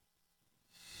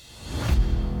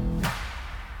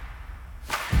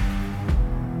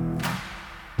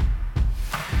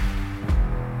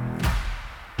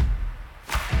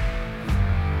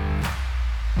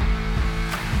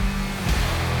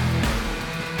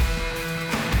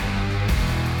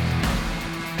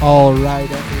All right,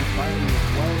 everybody,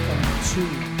 welcome to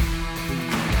the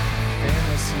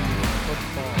Fantasy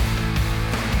Football.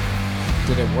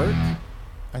 Did it work?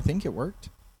 I think it worked.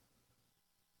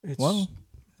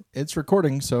 It's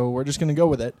recording, so we're just going to go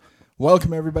with it.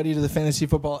 Welcome, everybody, to the Fantasy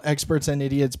Football Experts and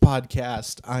Idiots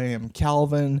podcast. I am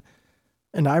Calvin.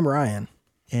 And I'm Ryan.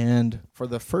 And for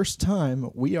the first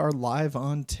time, we are live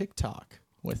on TikTok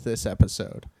with this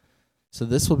episode. So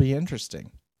this will be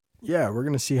interesting. Yeah, we're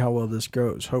going to see how well this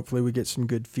goes. Hopefully we get some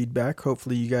good feedback.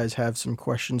 Hopefully you guys have some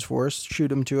questions for us. Shoot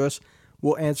them to us.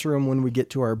 We'll answer them when we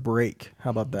get to our break. How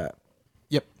about that?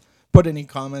 Yep. Put any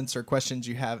comments or questions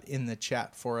you have in the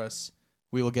chat for us.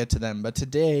 We will get to them. But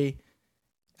today,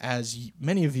 as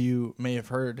many of you may have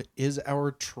heard, is our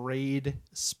trade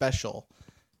special.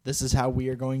 This is how we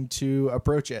are going to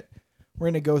approach it. We're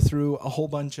going to go through a whole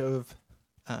bunch of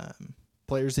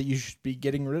players that you should be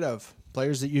getting rid of,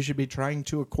 players that you should be trying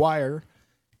to acquire,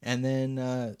 and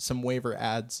then some waiver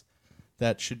ads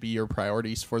that should be your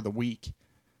priorities for the week.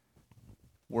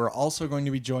 We're also going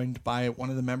to be joined by one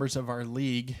of the members of our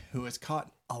league who has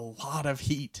caught a lot of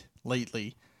heat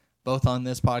lately, both on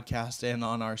this podcast and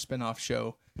on our spinoff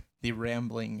show, the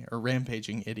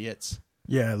Rampaging Idiots.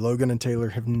 Yeah, Logan and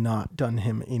Taylor have not done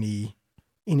him any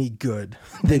good.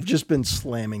 They've just been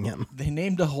slamming him. They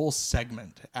named a whole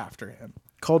segment after him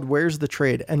called Where's the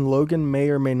Trade? And Logan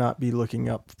may or may not be looking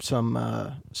up some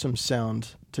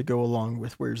sound to go along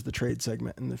with Where's the Trade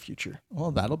segment in the future.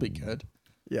 Well, that'll be good.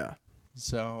 Yeah.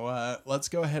 So let's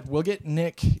go ahead. We'll get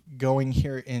Nick going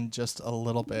here in just a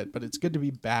little bit, but it's good to be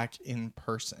back in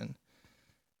person.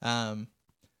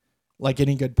 Like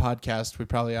any good podcast, we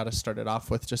probably ought to start it off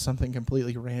with just something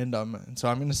completely random. And so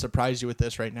I'm going to surprise you with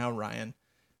this right now, Ryan.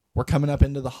 We're coming up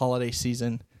into the holiday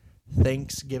season.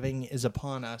 Thanksgiving is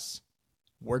upon us.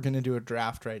 We're going to do a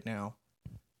draft right now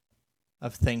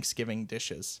of Thanksgiving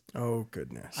dishes. Oh,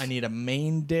 goodness. I need a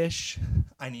main dish.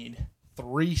 I need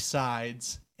 3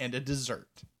 sides and a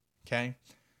dessert. Okay?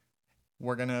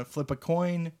 We're going to flip a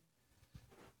coin,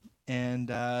 and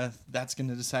that's going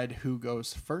to decide who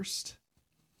goes first.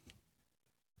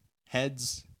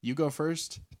 Heads, you go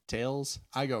first. Tails,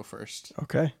 I go first.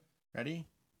 Okay. Ready?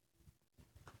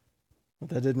 Well,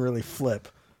 that didn't really flip.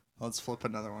 Let's flip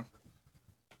another one.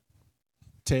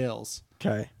 Tails.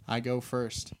 Okay. I go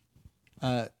first.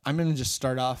 I'm going to just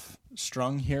start off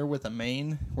strong here with a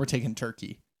main. We're taking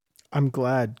turkey. I'm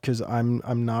glad because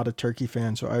I'm not a turkey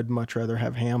fan, so I'd much rather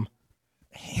have ham.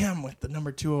 Ham with the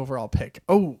number 2 overall pick.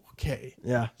 Oh, okay.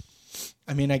 Yeah.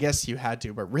 I mean, I guess you had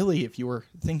to, but really, if you were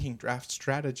thinking draft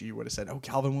strategy, you would have said, oh,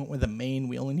 Calvin went with a main.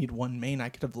 We only need 1 main. I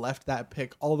could have left that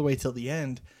pick all the way till the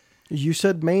end. You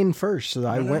said main first, so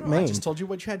I went main. I just told you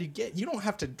what you had to get. You don't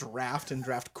have to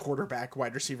draft quarterback,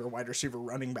 wide receiver,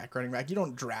 running back. You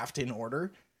don't draft in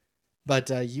order. But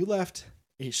you left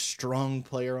a strong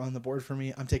player on the board for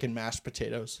me. I'm taking mashed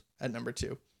potatoes at number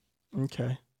 2.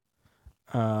 Okay.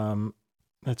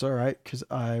 That's all right, because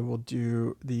I will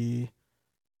do the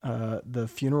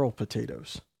funeral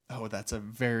potatoes. Oh, that's a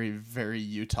very, very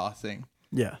Utah thing.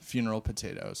 Yeah. Funeral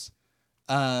potatoes.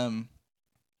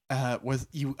 With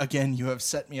you again, you have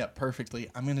set me up perfectly.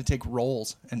 I'm going to take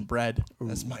rolls and bread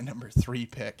as my number 3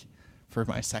 pick for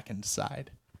my second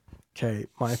side. Okay.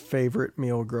 My favorite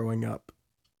meal growing up,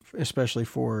 especially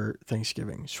for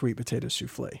Thanksgiving, sweet potato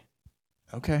souffle.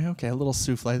 Okay. A little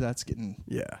souffle. That's getting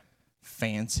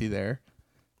fancy there.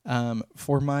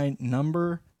 For my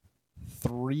number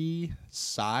 3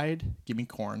 side, give me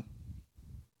corn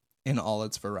in all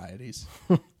its varieties.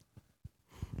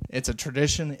 It's a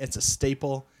tradition. It's a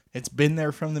staple. It's been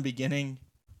there from the beginning.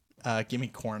 Give me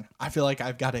corn. I feel like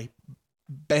I've got a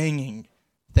banging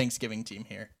Thanksgiving team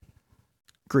here.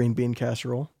 Green bean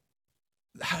casserole.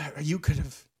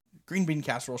 Green bean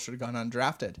casserole should have gone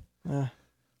undrafted.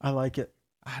 I like it.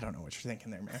 I don't know what you're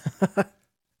thinking there,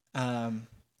 man.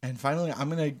 And finally, I'm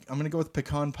gonna go with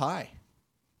pecan pie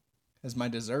as my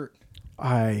dessert.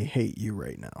 I hate you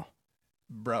right now,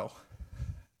 bro.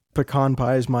 Pecan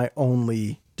pie is my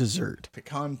only dessert.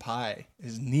 Pecan pie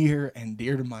is near and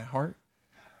dear to my heart.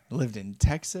 I lived in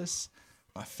Texas.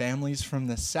 My family's from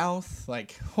the South.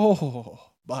 Like,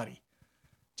 oh, buddy.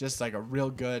 Just like a real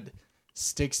good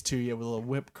sticks to you with a little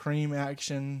whipped cream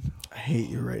action. I hate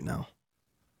you right now.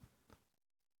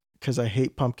 Because I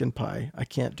hate pumpkin pie. I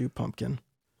can't do pumpkin.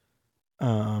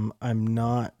 I'm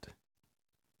not.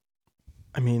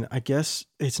 I mean, I guess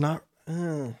it's not.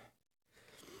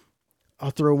 I'll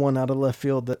throw one out of left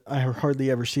field that I hardly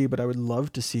ever see, but I would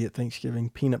love to see at Thanksgiving.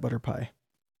 Peanut butter pie.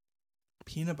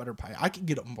 Peanut butter pie. I could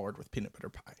get on board with peanut butter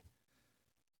pie.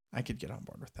 I could get on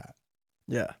board with that.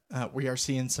 Yeah. We are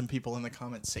seeing some people in the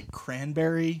comments say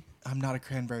cranberry. I'm not a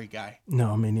cranberry guy.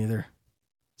 No, me neither.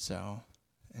 So,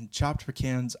 and chopped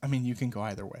pecans, I mean, you can go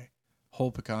either way.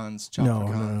 Whole pecans, chopped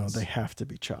pecans. No, they have to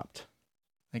be chopped.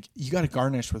 Like, you got to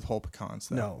garnish with whole pecans,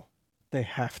 though. No, they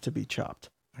have to be chopped.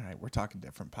 All right, we're talking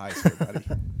different pies here, buddy.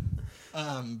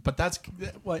 But that's,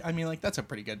 well, I mean, like, that's a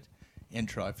pretty good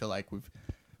intro. I feel like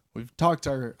we've talked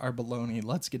our baloney.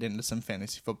 Let's get into some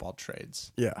fantasy football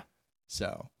trades. Yeah.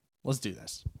 So, let's do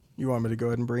this. You want me to go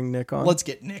ahead and bring Nick on? Let's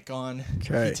get Nick on.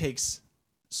 Okay. He takes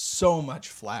so much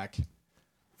flack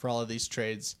for all of these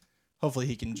trades. Hopefully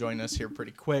he can join us here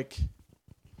pretty quick.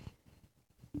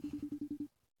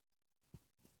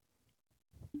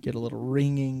 Get a little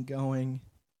ringing going.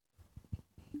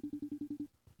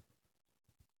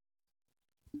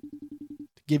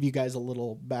 To give you guys a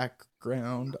little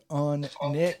background on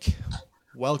Nick.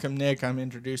 Welcome, Nick. I'm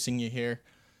introducing you here.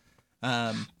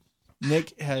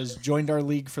 Nick has joined our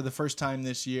league for the first time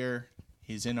this year.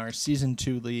 He's in our Season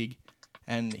 2 league,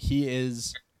 and he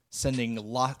is sending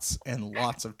lots and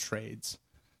lots of trades.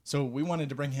 So we wanted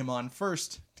to bring him on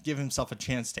first to give himself a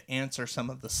chance to answer some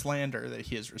of the slander that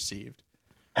he has received.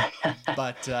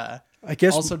 But I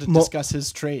guess also to discuss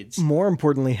his trades. More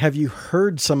importantly, have you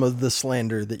heard some of the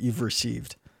slander that you've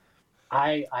received?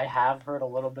 I have heard a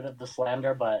little bit of the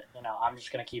slander, but I'm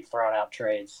just gonna keep throwing out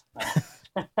trades.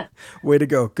 Way to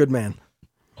go, good man.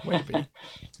 Way to be.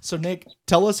 So Nick,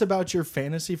 tell us about your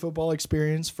fantasy football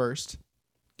experience first.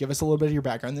 Give us a little bit of your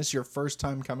background. This is your first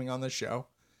time coming on the show,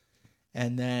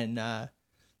 and then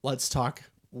let's talk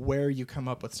where you come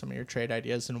up with some of your trade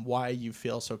ideas and why you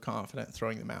feel so confident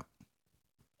throwing them out.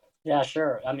 Yeah,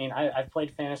 sure. I mean, I've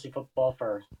played fantasy football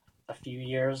for a few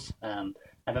years. I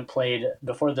haven't played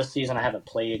before this season. I haven't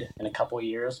played in a couple of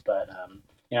years, but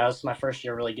this is my first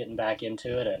year really getting back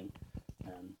into it. And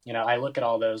I look at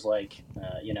all those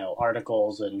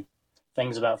articles and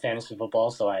things about fantasy football,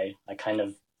 so I kind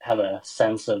of have a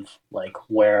sense of like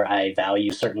where I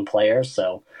value certain players.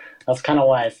 So that's kind of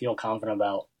why I feel confident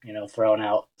about throwing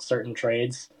out certain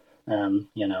trades. And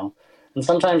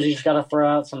sometimes you just got to throw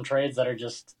out some trades that are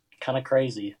just kind of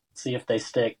crazy. See if they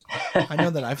stick. I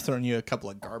know that I've thrown you a couple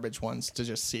of garbage ones to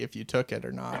just see if you took it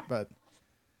or not, but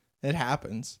it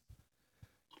happens.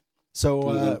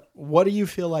 So what do you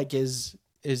feel like is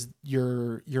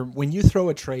your when you throw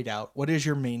a trade out, what is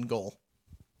your main goal?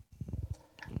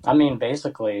 I mean,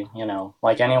 basically,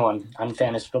 like anyone on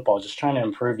fantasy football, just trying to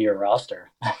improve your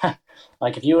roster.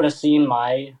 Like if you would have seen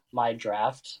my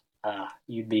draft,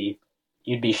 you'd be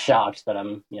shocked that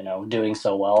I'm, doing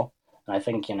so well. And I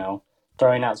think,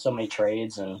 throwing out so many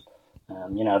trades and,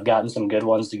 I've gotten some good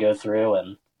ones to go through,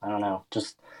 and I don't know,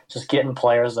 just getting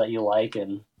players that you like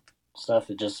and stuff.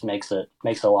 It just makes it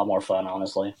a lot more fun,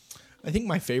 honestly. I think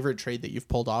my favorite trade that you've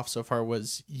pulled off so far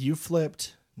was you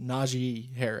flipped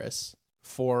Najee Harris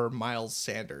for Miles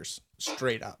Sanders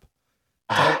straight up.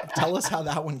 Tell us how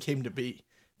that one came to be,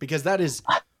 because that is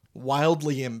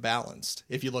wildly imbalanced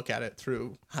if you look at it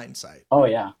through hindsight. Oh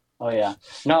yeah.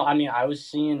 No, I mean, I was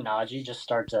seeing Najee just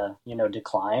start to,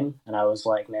 decline, and I was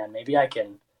like, man, maybe I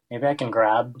can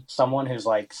grab someone who's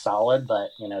like solid, but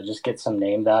just get some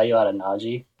name value out of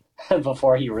Najee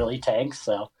before he really tanks.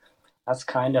 So that's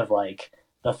kind of like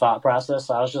the thought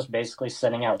process. I was just basically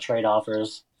sending out trade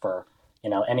offers for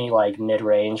any like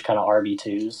mid-range kind of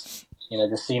RB2s,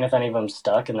 just seeing if any of them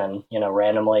stuck, and then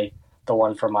randomly the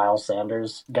one for Miles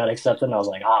Sanders got accepted, and I was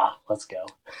like, let's go.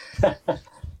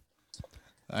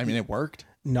 I mean, it worked.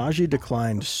 Najee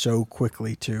declined so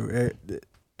quickly too.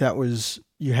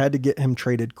 You had to get him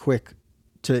traded quick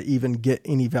to even get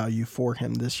any value for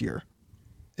him this year.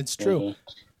 It's true. Mm-hmm.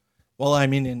 Well, I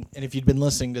mean, and if you'd been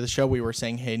listening to the show, we were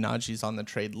saying, hey, Najee's on the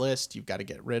trade list. You've got to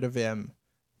get rid of him.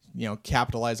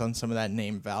 Capitalize on some of that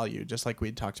name value, just like we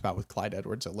had talked about with Clyde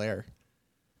Edwards-Helaire.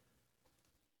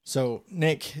 So,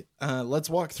 Nick, let's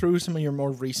walk through some of your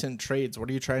more recent trades. What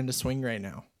are you trying to swing right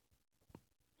now?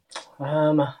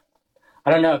 I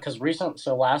don't know, because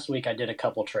last week I did a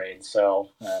couple trades. So,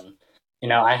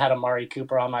 I had Amari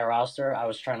Cooper on my roster. I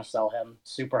was trying to sell him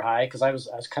super high because I was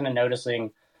kind of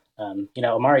noticing,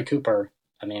 Amari Cooper,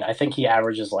 I mean, I think he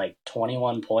averages like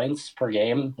 21 points per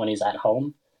game when he's at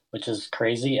home, which is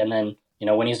crazy. And then,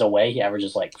 when he's away, he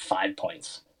averages like 5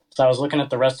 points. So I was looking at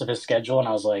the rest of his schedule, and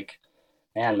I was like,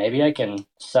 man, maybe I can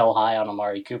sell high on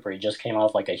Amari Cooper. He just came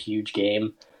off like a huge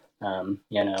game,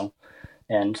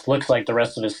 and looks like the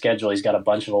rest of his schedule, he's got a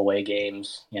bunch of away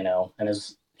games, and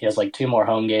he has like 2 more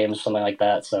home games, something like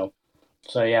that. So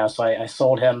I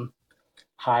sold him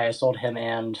high. I sold him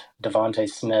and Devontae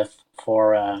Smith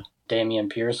for Dameon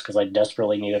Pierce because I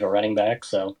desperately needed a running back.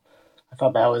 So I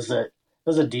thought that was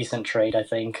a decent trade, I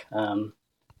think.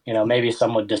 Maybe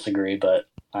some would disagree, but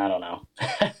I don't know.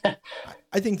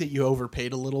 I think that you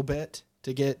overpaid a little bit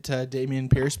to get Dameon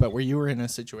Pierce, but where you were in a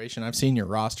situation, I've seen your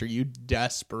roster, you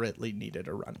desperately needed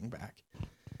a running back.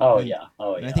 Oh, And- yeah.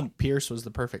 And I think Pierce was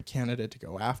the perfect candidate to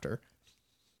go after.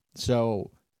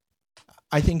 So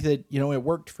I think that, it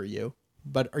worked for you.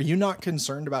 But are you not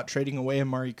concerned about trading away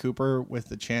Amari Cooper with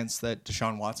the chance that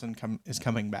Deshaun Watson is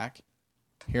coming back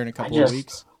here in a couple of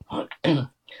weeks?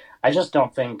 I just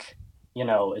don't think,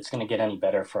 it's going to get any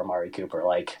better for Amari Cooper.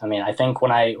 Like, I mean, I think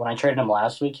when I traded him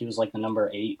last week, he was like the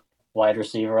number 8 wide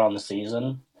receiver on the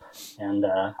season. And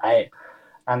I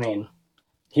mean,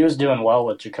 he was doing well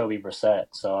with Jacoby Brissett.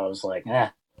 So I was like,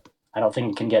 I don't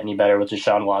think it can get any better with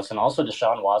Deshaun Watson. Also,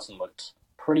 Deshaun Watson looked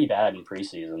pretty bad in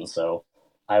preseason. So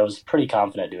I was pretty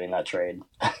confident doing that trade.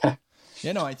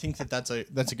 I think that's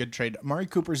a good trade. Amari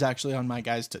Cooper's actually on my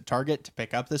guys to target to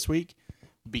pick up this week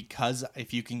because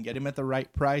if you can get him at the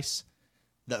right price,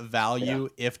 the value,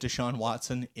 if Deshaun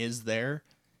Watson is there,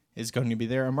 is going to be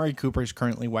there. Amari Cooper is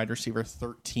currently wide receiver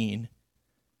 13.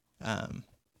 And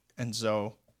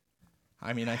so,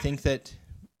 I mean, I think that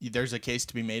there's a case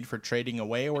to be made for trading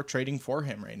away or trading for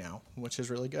him right now, which is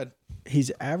really good.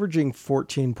 He's averaging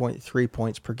 14.3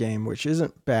 points per game, which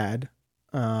isn't bad.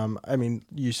 I mean,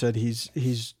 you said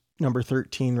he's number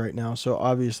 13 right now, so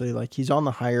obviously, like, he's on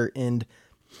the higher end.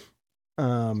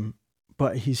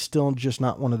 But he's still just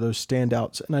not one of those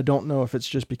standouts. And I don't know if it's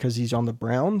just because he's on the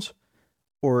Browns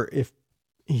or if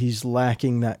he's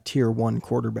lacking that tier 1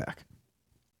 quarterback.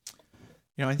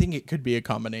 I think it could be a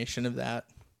combination of that.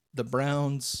 The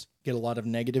Browns get a lot of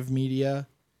negative media,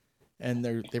 and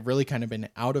they've really kind of been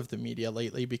out of the media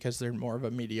lately because they're more of a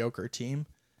mediocre team.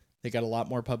 They got a lot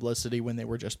more publicity when they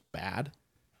were just bad.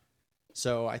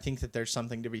 So I think that there's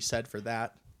something to be said for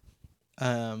that.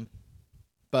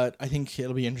 But I think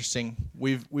it'll be interesting.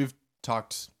 We've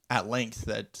talked at length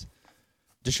that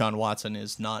Deshaun Watson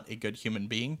is not a good human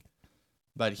being,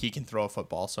 but he can throw a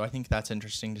football. So I think that's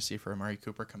interesting to see for Amari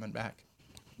Cooper coming back.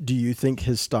 Do you think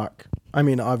his stock, I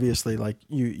mean, obviously, like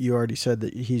you already said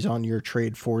that he's on your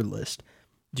trade for list.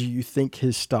 Do you think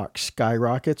his stock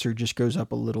skyrockets or just goes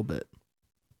up a little bit?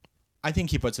 I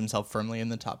think he puts himself firmly in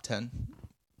the top 10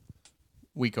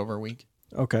 week over week.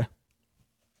 Okay.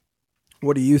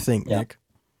 What do you think, Nick?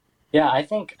 Yeah, I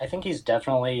think he's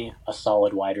definitely a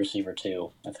solid wide receiver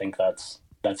too. I think that's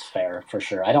fair for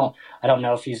sure. I don't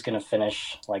know if he's going to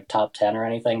finish like top 10 or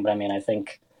anything, but I mean, I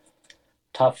think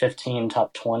top 15,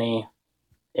 top 20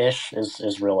 ish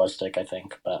is realistic, I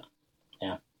think, but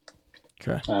yeah.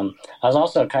 Okay. I was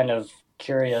also kind of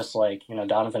curious, like,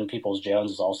 Donovan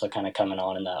Peoples-Jones is also kind of coming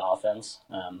on in that offense.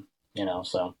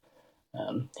 So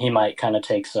he might kind of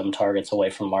take some targets away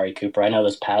from Amari Cooper. I know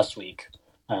this past week,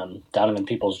 Donovan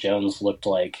Peoples-Jones looked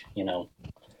like,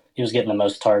 he was getting the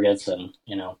most targets, and,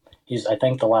 I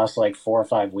think the last like 4 or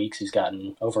 5 weeks he's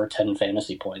gotten over 10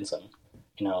 fantasy points and,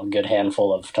 a good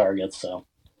handful of targets. So,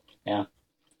 yeah.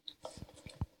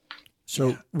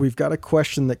 So we've got a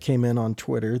question that came in on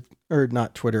Twitter, or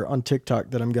not Twitter, on TikTok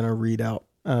that I'm going to read out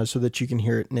so that you can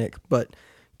hear it, Nick. But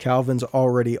Calvin's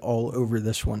already all over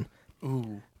this one.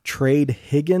 Ooh. Trade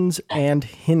Higgins and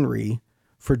Henry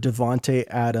for Devontae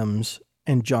Adams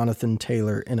and Jonathan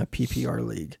Taylor in a PPR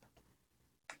league.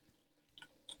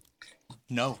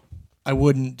 No, I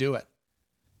wouldn't do it.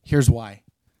 Here's why.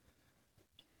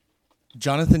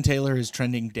 Jonathan Taylor is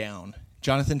trending down.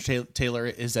 Jonathan Taylor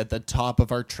is at the top of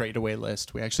our trade away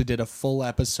list. We actually did a full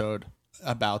episode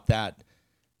about that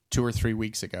 2 or 3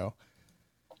 weeks ago.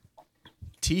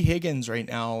 T. Higgins right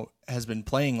now has been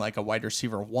playing like a wide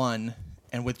receiver 1,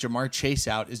 and with Jamar Chase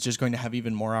out, is just going to have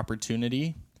even more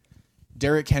opportunity.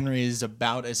 Derrick Henry is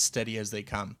about as steady as they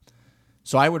come.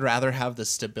 So I would rather have the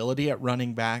stability at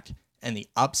running back and the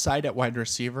upside at wide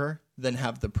receiver than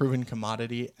have the proven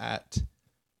commodity at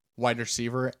wide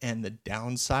receiver and the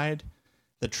downside,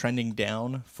 the trending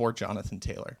down for Jonathan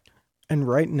Taylor. And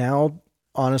right now,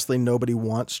 honestly, nobody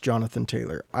wants Jonathan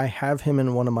Taylor. I have him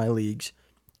in one of my leagues.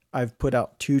 I've put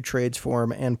out 2 trades for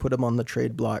him and put him on the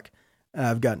trade block.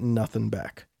 I've gotten nothing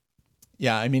back.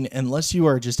 Yeah, I mean, unless you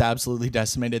are just absolutely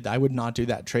decimated, I would not do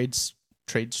that trade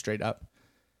straight up.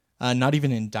 Not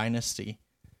even in Dynasty,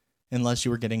 unless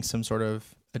you were getting some sort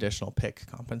of additional pick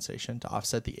compensation to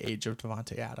offset the age of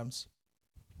Devontae Adams.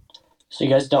 So you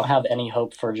guys don't have any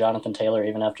hope for Jonathan Taylor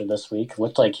even after this week?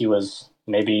 Looked like he was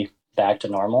maybe back to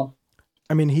normal.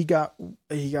 I mean, he got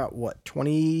what,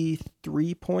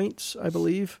 23 points, I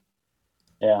believe.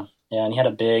 Yeah, and he had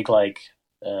a big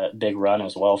run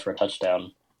as well for a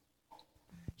touchdown.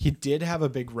 He did have a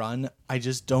big run. I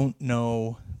just don't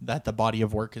know that the body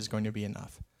of work is going to be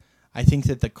enough. I think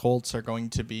that the Colts are going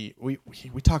to be. We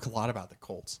talk a lot about the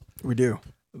Colts. We do.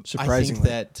 surprisingly.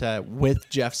 I think that with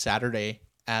Jeff Saturday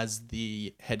as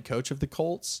the head coach of the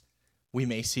Colts, we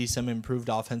may see some improved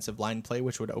offensive line play,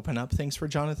 which would open up things for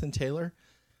Jonathan Taylor.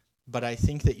 But I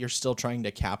think that you're still trying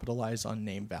to capitalize on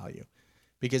name value.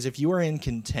 Because if you are in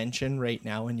contention right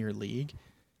now in your league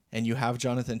and you have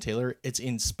Jonathan Taylor, it's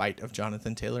in spite of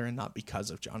Jonathan Taylor and not because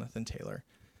of Jonathan Taylor.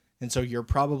 And so you're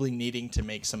probably needing to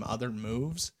make some other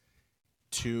moves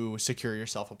to secure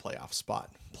yourself a playoff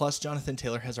spot. Plus, Jonathan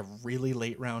Taylor has a really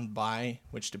late round bye,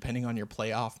 which depending on your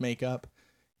playoff makeup,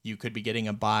 you could be getting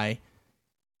a bye.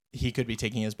 He could be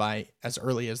taking his bye as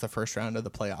early as the first round of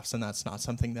the playoffs, and that's not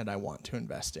something that I want to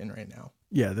invest in right now.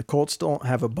 Yeah, the Colts don't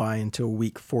have a bye until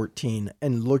week 14.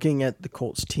 And looking at the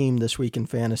Colts team this week in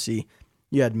fantasy,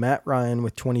 you had Matt Ryan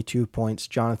with 22 points,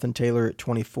 Jonathan Taylor at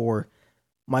 24,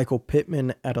 Michael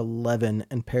Pittman at 11,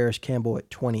 and Paris Campbell at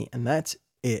 20. And that's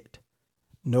it.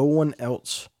 No one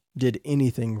else did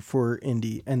anything for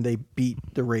Indy, and they beat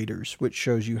the Raiders, which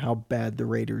shows you how bad the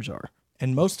Raiders are.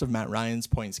 And most of Matt Ryan's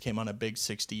points came on a big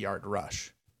 60-yard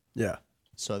rush. Yeah.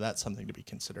 So that's something to be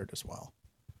considered as well.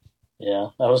 Yeah,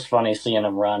 that was funny seeing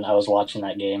him run. I was watching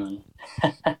that game, and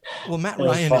well, Matt it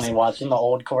was Ryan funny watching the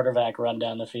old quarterback run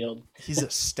down the field. He's a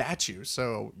statue,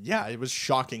 so yeah, it was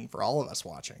shocking for all of us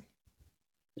watching.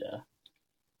 Yeah.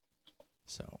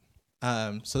 So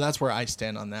that's where I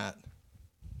stand on that.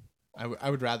 I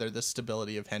would rather the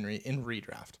stability of Henry in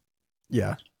redraft.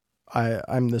 Yeah,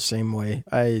 I'm the same way.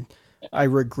 I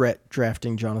regret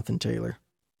drafting Jonathan Taylor.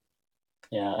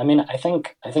 Yeah, I mean, I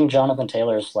think Jonathan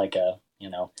Taylor's like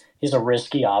he's a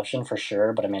risky option for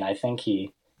sure, but I mean, I think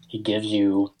he gives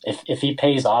you, if he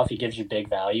pays off, he gives you big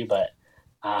value, but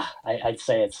I'd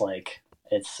say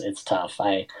it's tough.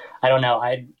 I don't know.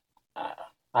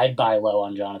 I'd buy low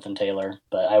on Jonathan Taylor,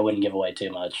 but I wouldn't give away too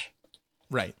much.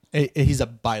 Right. He's a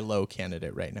buy low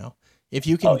candidate right now. If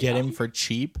you can get him for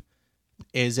cheap,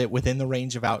 is it within the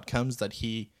range of outcomes that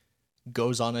he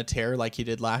goes on a tear like he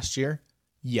did last year?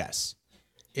 Yes.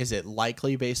 Is it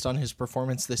likely based on his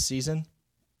performance this season?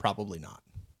 Probably not.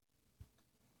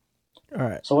 All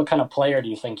right. So what kind of player do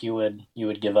you think you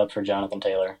would give up for Jonathan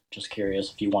Taylor? Just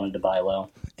curious if you wanted to buy low.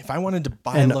 If I wanted to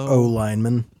buy An low,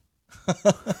 O-lineman.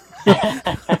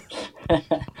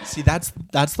 See, that's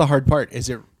the hard part. Is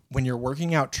it when you're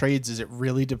working out trades, is it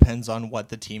really depends on what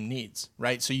the team needs,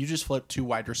 right? So you just flipped 2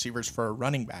 wide receivers for a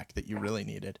running back that you really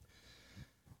needed.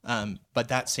 But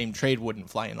that same trade wouldn't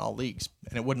fly in all leagues,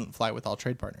 and it wouldn't fly with all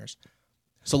trade partners.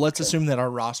 So let's assume that our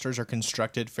rosters are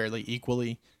constructed fairly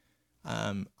equally.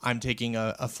 I'm taking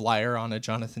a flyer on a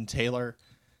Jonathan Taylor.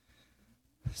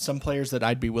 Some players that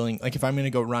I'd be willing, like if I'm going to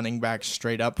go running back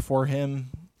straight up for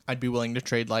him, I'd be willing to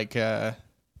trade like a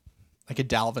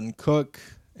Dalvin Cook,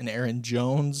 an Aaron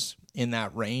Jones in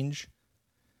that range.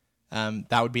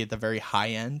 That would be at the very high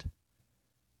end.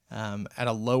 At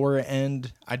a lower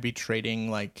end, I'd be trading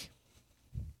like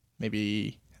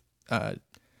maybe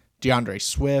DeAndre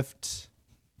Swift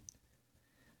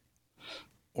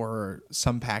or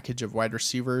some package of wide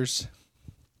receivers.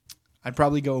 I'd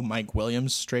probably go Mike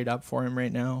Williams straight up for him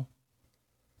right now.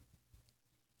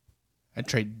 I'd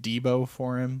trade Debo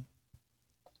for him.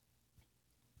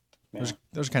 Yeah.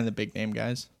 Those are kind of the big name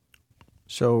guys.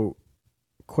 So,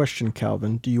 question,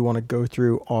 Calvin, do you want to go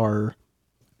through our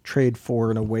trade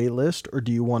for an away list, or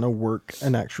do you want to work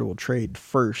an actual trade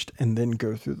first and then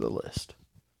go through the list?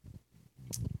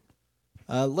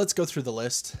 Let's go through the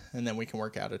list, and then we can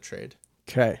work out a trade.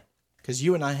 Okay. Because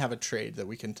you and I have a trade that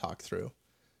we can talk through.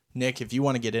 Nick, if you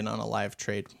want to get in on a live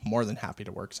trade, more than happy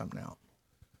to work something out.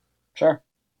 Sure.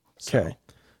 Okay.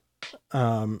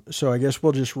 So I guess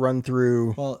we'll just run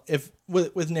through. Well, if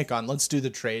with Nick on, let's do the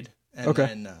trade, and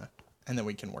Okay. then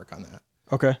we can work on that.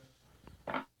 Okay.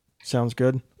 Sounds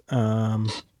good.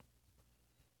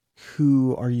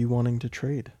 Who are you wanting to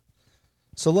trade?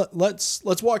 So let's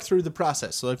walk through the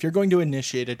process. So if you're going to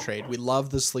initiate a trade, we love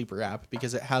the Sleeper app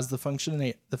because it has the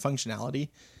functionality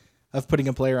of putting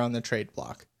a player on the trade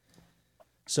block.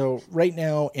 So right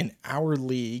now in our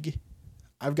league,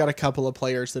 I've got a couple of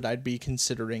players that I'd be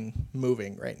considering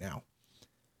moving right now.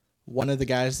 One of the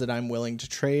guys that I'm willing to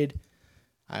trade,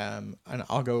 and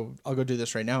I'll go do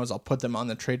this right now, is I'll put them on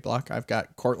the trade block. I've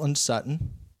got Cortland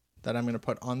Sutton that I'm going to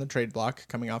put on the trade block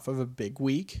coming off of a big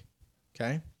week.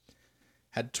 Okay.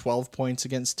 Had 12 points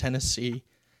against Tennessee.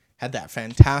 Had that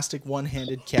fantastic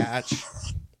one-handed catch,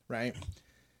 right?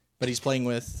 But he's playing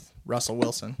with Russell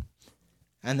Wilson.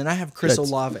 And then I have Chris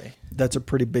Olave. That's a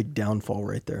pretty big downfall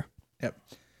right there. Yep.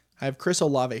 I have Chris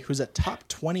Olave, who's a top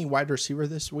 20 wide receiver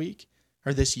this week,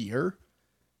 or this year,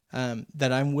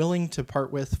 that I'm willing to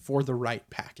part with for the right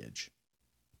package.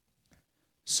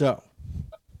 So,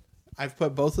 I've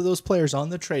put both of those players on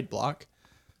the trade block.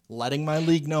 letting my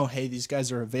league know, hey, these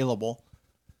guys are available.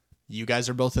 You guys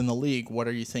are both in the league. What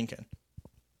are you thinking?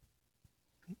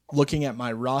 Looking at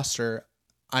my roster,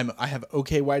 I have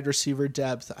okay wide receiver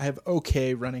depth. I have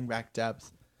okay running back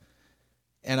depth.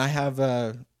 And I have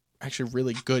actually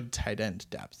really good tight end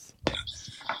depth.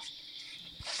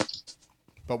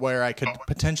 But where I could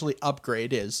potentially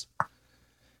upgrade is,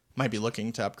 might be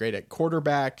looking to upgrade at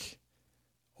quarterback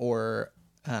or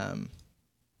to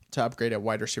upgrade at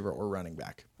wide receiver or running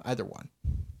back. Either one.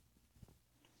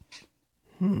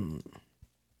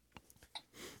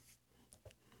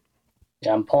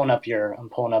 Yeah, I'm pulling up your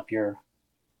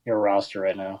roster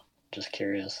right now. Just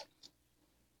curious.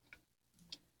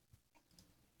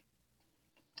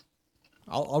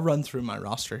 I'll run through my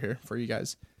roster here for you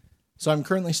guys. So I'm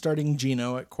currently starting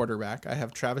Geno at quarterback. I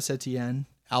have Travis Etienne,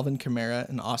 Alvin Kamara,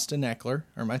 and Austin Eckler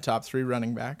are my top 3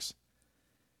 running backs.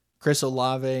 Chris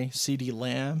Olave, CeeDee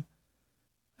Lamb,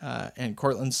 and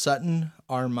Cortland Sutton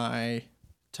are my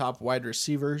top wide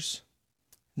receivers.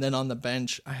 And then on the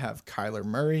bench, I have Kyler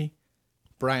Murray,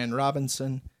 Brian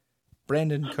Robinson,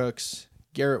 Brandon Cooks,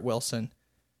 Garrett Wilson,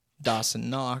 Dawson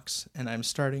Knox, and I'm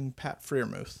starting Pat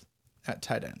Freiermuth at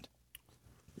tight end.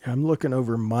 I'm looking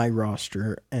over my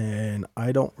roster, and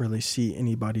I don't really see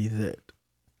anybody that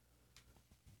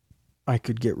I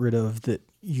could get rid of that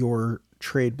your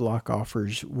trade block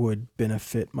offers would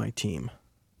benefit my team.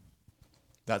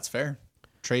 That's fair.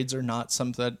 Trades are not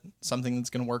something that's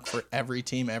going to work for every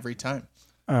team every time.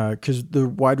 Because the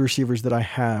wide receivers that I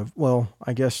have, well,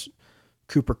 I guess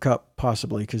Cooper Kupp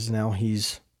possibly because now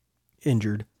he's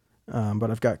injured. But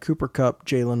I've got Cooper Kupp,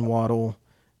 Jalen Waddle,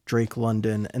 Drake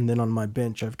London, and then on my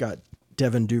bench I've got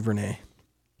Devin Duvernay.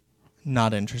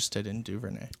 Not interested in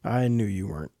Duvernay. I knew you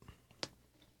weren't.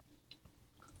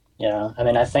 Yeah, I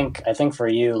mean, I think for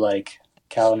you, like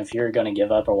Calvin, if you're going to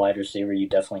give up a wide receiver, you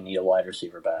definitely need a wide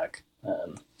receiver back.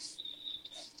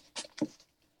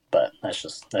 But that's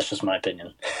just my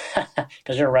opinion.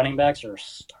 Because your running backs are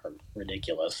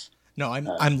ridiculous. No,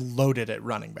 I'm loaded at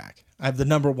running back. I have the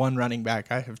number 1 running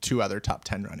back. I have 2 other top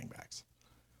 10 running backs.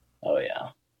 Oh yeah.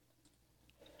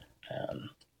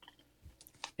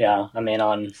 Yeah, I mean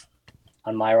on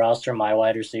my roster, my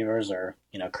wide receivers are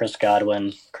Chris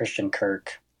Godwin, Christian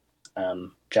Kirk,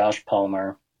 Josh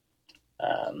Palmer,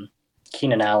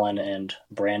 Keenan Allen, and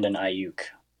Brandon Ayuk.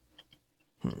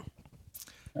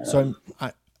 So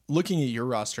I'm looking at your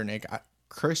roster, Nick.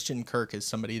 Christian Kirk is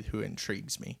somebody who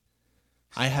intrigues me.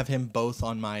 I have him both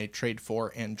on my trade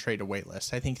for and trade away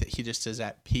list. I think that he just is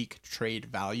at peak trade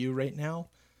value right now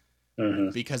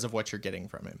because of what you're getting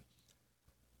from him.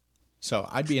 So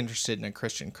I'd be interested in a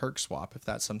Christian Kirk swap if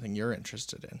that's something you're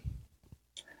interested in.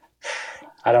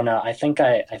 I don't know. I think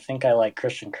I like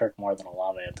Christian Kirk more than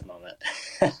Olave at the moment.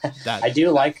 I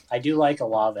do like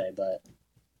Olave, but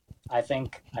I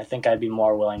think I'd be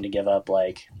more willing to give up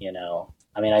I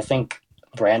think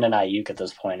Brandon Ayuk at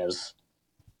this point is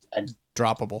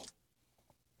droppable.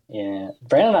 Yeah.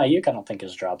 Brandon Ayuk I don't think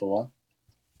is droppable.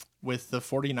 With the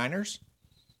 49ers?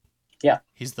 Yeah.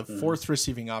 He's the 4th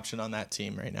receiving option on that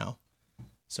team right now.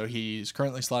 So he's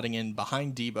currently slotting in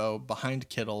behind Debo, behind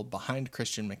Kittle, behind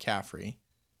Christian McCaffrey.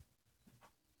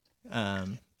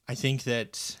 I think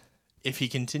that if he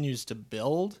continues to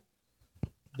build,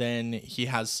 then he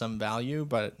has some value,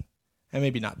 and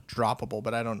maybe not droppable,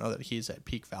 but I don't know that he's at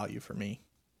peak value for me.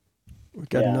 We've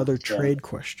got another trade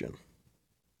question.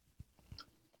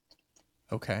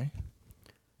 Okay.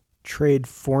 Trade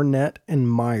Fournette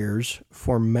and Myers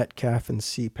for Metcalf and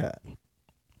CPAT.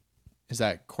 Is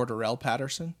that Cordarrelle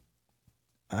Patterson?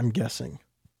 I'm guessing.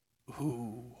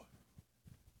 Ooh.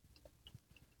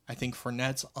 I think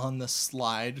Fournette's on the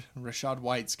slide. Rachaad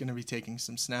White's going to be taking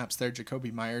some snaps there.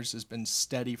 Jacoby Myers has been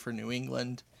steady for New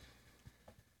England.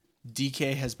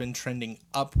 DK has been trending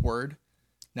upward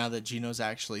now that Geno's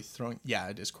actually throwing. Yeah,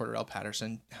 it is Cordarrelle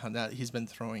Patterson. Now that he's been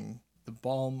throwing the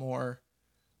ball more.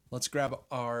 Let's grab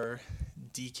our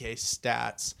DK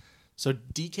stats. So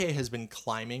DK has been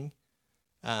climbing.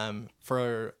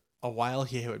 For a while,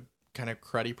 he had kind of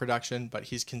cruddy production, but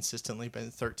he's consistently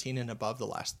been 13 and above the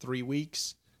last 3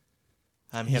 weeks.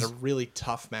 He had a really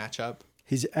tough matchup.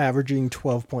 He's averaging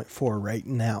 12.4 right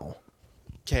now.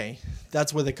 Okay,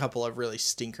 that's with a couple of really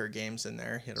stinker games in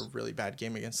there. He had a really bad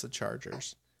game against the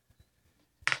Chargers.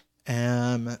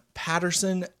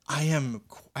 Patterson, I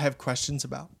have questions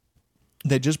about.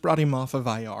 They just brought him off of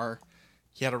IR.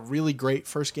 He had a really great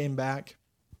first game back,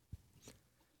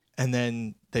 and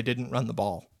then they didn't run the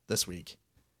ball this week.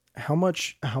 How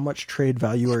much trade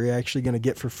value are you actually going to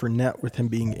get for Fournette with him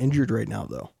being injured right now,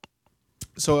 though?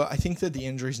 So I think that the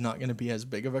injury is not going to be as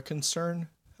big of a concern.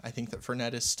 I think that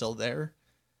Fournette is still there.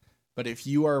 But if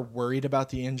you are worried about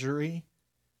the injury,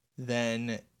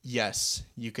 then yes,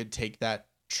 you could take that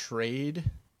trade.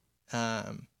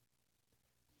 And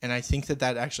I think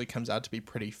that actually comes out to be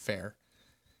pretty fair.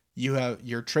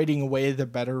 You're trading away the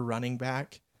better running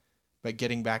back, but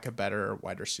getting back a better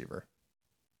wide receiver.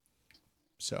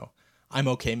 So I'm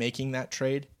okay making that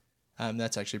trade.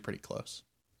 That's actually pretty close.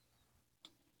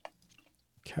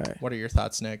 Okay. What are your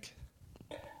thoughts, Nick?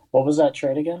 What was that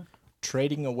trade again?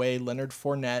 Trading away Leonard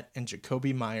Fournette and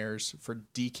Jacoby Myers for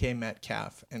DK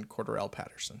Metcalf and Cordarrelle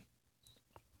Patterson.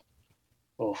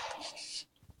 Oof.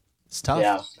 It's tough.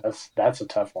 Yeah, that's a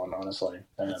tough one, honestly.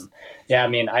 Yeah, I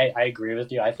mean, I agree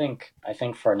with you. I think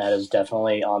Fournette is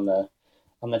definitely on the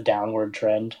downward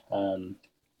trend.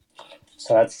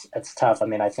 So that's tough. I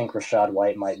mean, I think Rachaad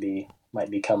White might be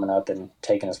coming up and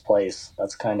taking his place.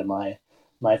 That's kind of my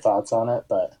thoughts on it.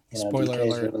 But Spoiler DK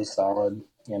is alert. really solid.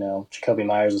 Jacoby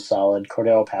Myers is solid.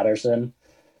 Cordarrelle Patterson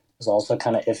is also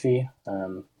kind of iffy.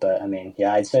 But I mean,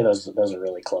 yeah, I'd say those are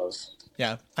really close.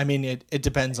 Yeah, I mean, it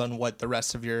depends on what the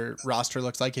rest of your roster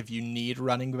looks like. If you need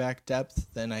running back depth,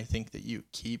 then I think that you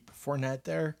keep Fournette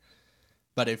there.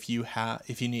 But if you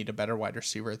need a better wide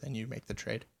receiver, then you make the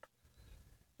trade.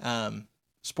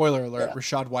 Spoiler alert, Yeah.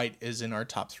 Rachaad White is in our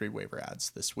top 3 waiver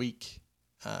ads this week.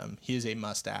 He is a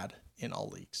must add in all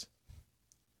leagues.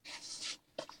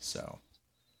 So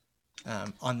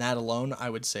on that alone, I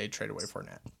would say trade away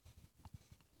Fournette.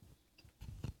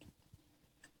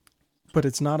 But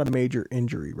it's not a major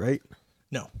injury, right?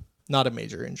 No, not a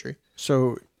major injury.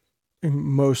 So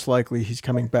most likely he's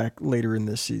coming back later in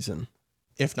this season.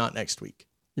 If not next week.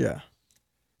 Yeah.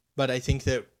 But I think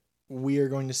that we are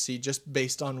going to see, just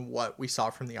based on what we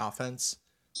saw from the offense,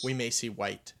 we may see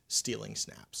White stealing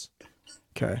snaps.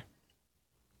 Okay.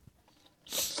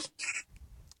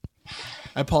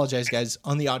 I apologize, guys.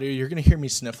 On the audio, you're going to hear me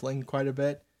sniffling quite a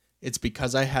bit. It's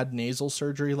because I had nasal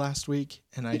surgery last week,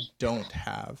 and I don't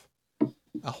have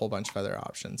a whole bunch of other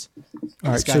options.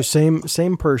 All right. So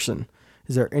same person.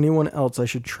 Is there anyone else I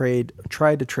should try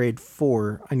to trade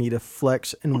for? I need a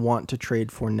flex and want to trade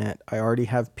Fournette. I already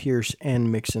have Pierce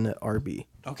and Mixon at RB.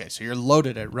 Okay, so you're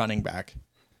loaded at running back.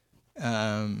 He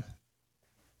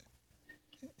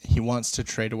wants to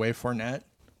trade away Fournette.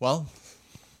 Well,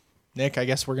 Nick, I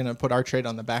guess we're going to put our trade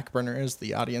on the back burner as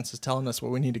the audience is telling us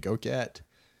what we need to go get.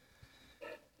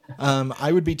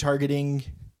 I would be targeting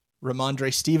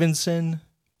Ramondre Stevenson,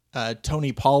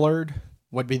 Tony Pollard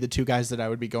would be the 2 guys that I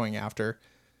would be going after.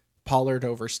 Pollard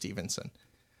over Stevenson.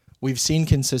 We've seen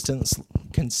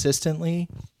consistently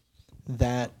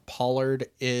that Pollard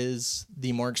is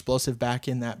the more explosive back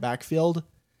in that backfield,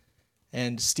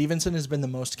 and Stevenson has been the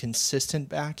most consistent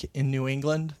back in New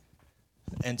England,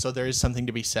 and so there is something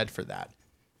to be said for that.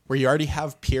 Where you already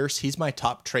have Pierce, he's my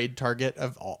top trade target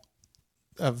of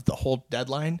the whole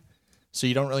deadline, so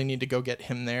you don't really need to go get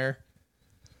him there.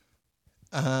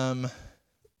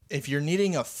 If you're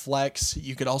needing a flex,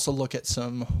 you could also look at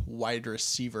some wide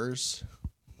receivers.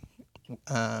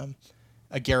 A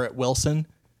Garrett Wilson,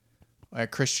 a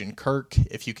Christian Kirk,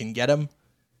 if you can get him.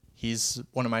 He's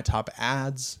one of my top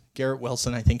ads. Garrett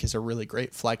Wilson, I think, is a really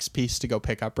great flex piece to go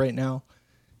pick up right now,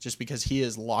 just because he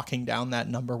is locking down that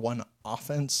number 1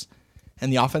 offense,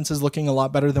 and the offense is looking a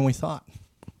lot better than we thought.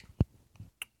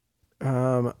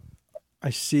 I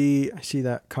see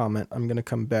that comment. I'm going to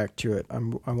come back to it. I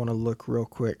want to look real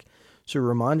quick. So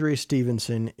Ramondre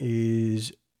Stevenson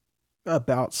is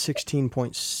about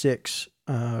 16.6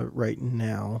 right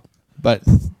now. But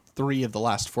 3 of the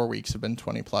last 4 weeks have been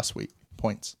 20-plus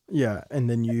points. Yeah, and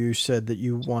then you said that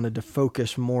you wanted to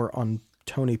focus more on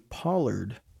Tony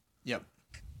Pollard. Yep.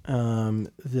 Than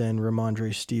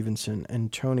Ramondre Stevenson.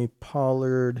 And Tony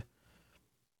Pollard...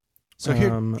 So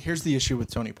here's the issue with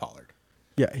Tony Pollard.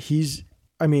 Yeah, he's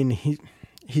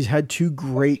had 2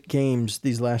 great games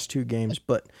these last 2 games,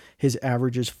 but his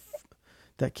average is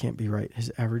that can't be right.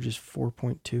 His average is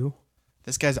 4.2.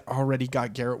 This guy's already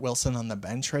got Garrett Wilson on the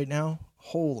bench right now.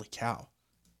 Holy cow.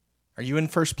 Are you in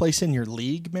first place in your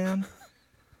league, man?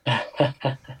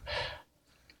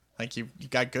 Like you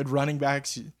got good running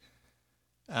backs.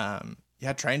 Try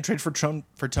and trade for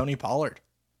Tony Pollard.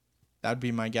 That would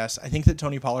be my guess. I think that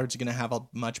Tony Pollard's going to have a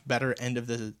much better end of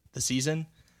the season,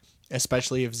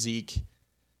 especially if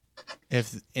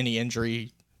any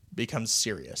injury becomes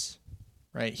serious,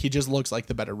 right? He just looks like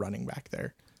the better running back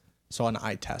there. So on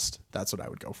eye test, that's what I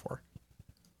would go for.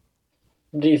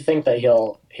 Do you think that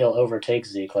he'll overtake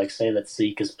Zeke? Like, say that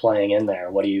Zeke is playing in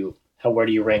there. Where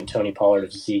do you rank Tony Pollard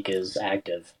if Zeke is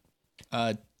active?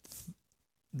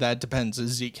 That depends.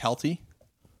 Is Zeke healthy?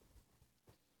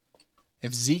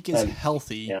 If Zeke is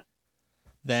healthy,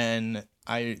 then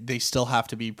They still have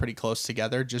to be pretty close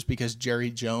together just because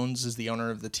Jerry Jones is the owner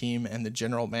of the team and the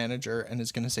general manager and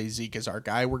is going to say Zeke is our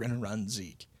guy. We're going to run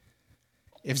Zeke.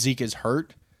 If Zeke is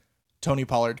hurt, Tony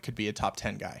Pollard could be a top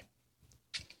 10 guy.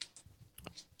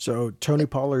 So Tony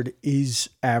Pollard is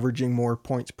averaging more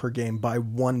points per game by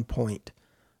 1 point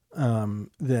than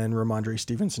Ramondre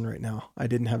Stevenson right now. I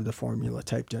didn't have the formula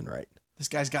typed in right. This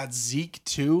guy's got Zeke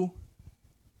too.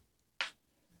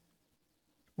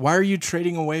 Why are you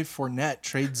trading away Fournette?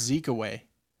 Trade Zeke away.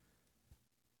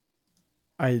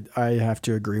 I have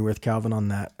to agree with Calvin on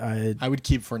that. I would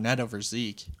keep Fournette over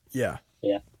Zeke. Yeah.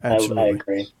 Yeah, absolutely. I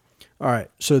agree. All right.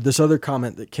 So this other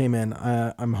comment that came in,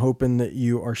 I'm hoping that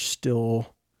you are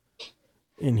still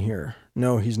in here.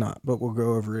 No, he's not, but we'll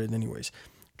go over it anyways.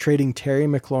 Trading Terry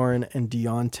McLaurin and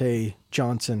Deontay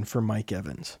Johnson for Mike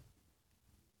Evans.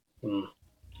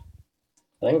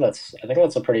 I think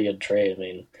that's a pretty good trade. I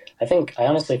mean, I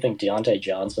honestly think Deontay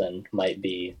Johnson might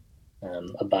be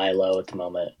a buy low at the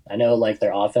moment. I know like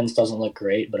their offense doesn't look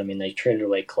great, but I mean they traded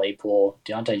away Claypool.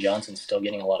 Deontay Johnson's still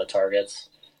getting a lot of targets.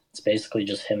 It's basically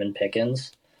just him and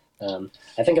Pickens. I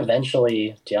think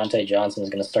eventually Deontay Johnson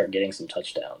is going to start getting some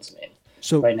touchdowns. I mean,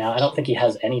 so right now I don't think he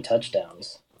has any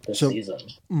touchdowns this season.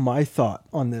 My thought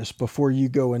on this, before you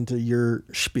go into your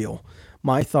spiel,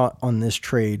 my thought on this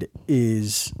trade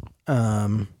is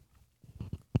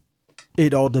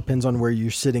it all depends on where you're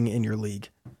sitting in your league.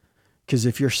 Because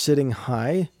if you're sitting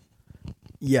high,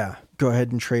 yeah, go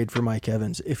ahead and trade for Mike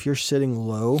Evans. If you're sitting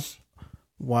low,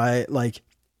 why, like,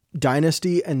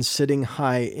 Dynasty and sitting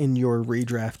high in your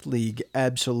redraft league,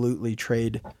 absolutely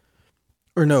trade.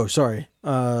 Or no, sorry,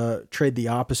 trade the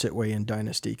opposite way in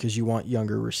Dynasty because you want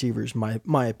younger receivers,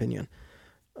 my opinion.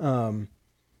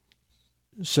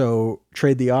 So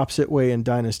trade the opposite way in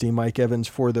Dynasty, Mike Evans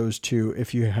for those two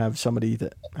if you have somebody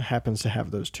that happens to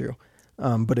have those two.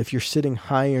 But if you're sitting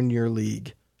high in your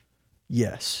league,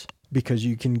 yes, because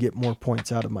you can get more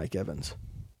points out of Mike Evans.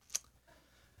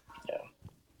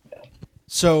 Yeah.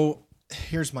 So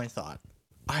here's my thought.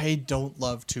 I don't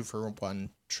love 2-for-1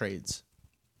 trades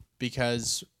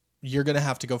because you're going to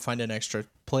have to go find an extra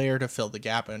player to fill the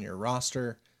gap on your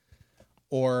roster.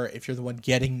 Or if you're the one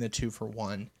getting the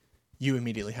 2-for-1, you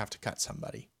immediately have to cut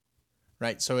somebody,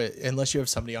 right? So unless you have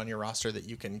somebody on your roster that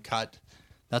you can cut,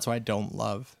 that's why I don't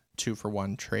love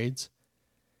 2-for-1 trades.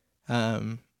 Let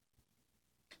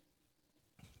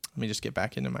me just get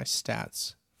back into my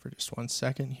stats for just 1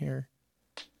 second here.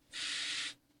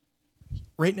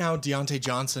 Right now, Deontay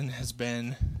Johnson has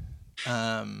been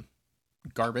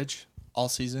garbage all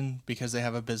season because they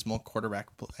have abysmal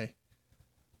quarterback play.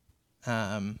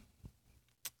 And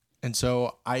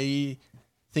so I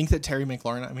think that Terry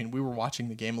McLaurin, I mean, we were watching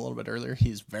the game a little bit earlier.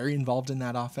 He's very involved in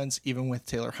that offense. Even with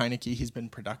Taylor Heineke, he's been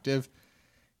productive.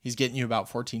 He's getting you about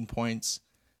 14 points.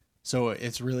 So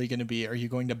it's really going to be, are you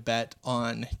going to bet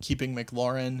on keeping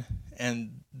McLaurin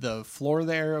and the floor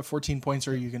there of 14 points,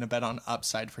 or are you going to bet on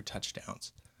upside for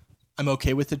touchdowns? I'm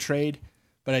okay with the trade,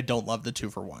 but I don't love the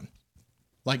 2-for-1.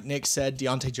 Like Nick said,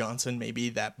 Deontay Johnson may be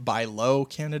that buy low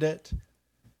candidate.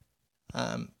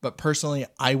 But personally,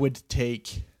 I would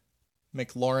take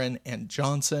McLaurin and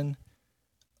Johnson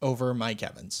over Mike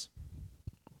Evans,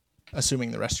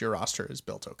 assuming the rest of your roster is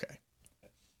built okay.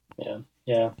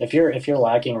 Yeah. If you're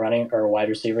lacking running or wide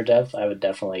receiver depth, I would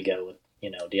definitely go with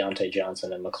Deontay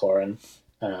Johnson and McLaurin.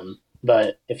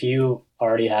 But if you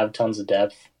already have tons of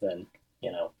depth, then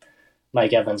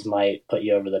Mike Evans might put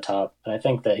you over the top, and I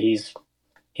think that he's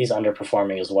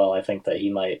underperforming as well. I think that he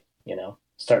might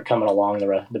start coming along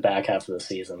the back half of the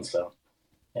season. So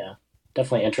yeah.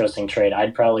 Definitely interesting trade.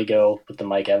 I'd probably go with the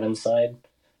Mike Evans side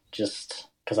just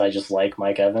because I just like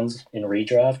Mike Evans in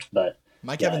redraft. But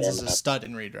Mike Evans is a stud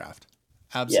in redraft.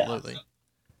 Absolutely.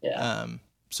 Yeah.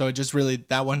 So it just really,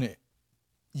 that one,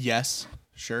 yes,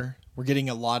 sure. We're getting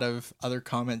a lot of other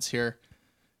comments here.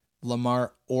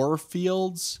 Lamar or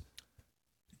Fields,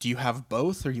 do you have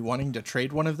both? Are you wanting to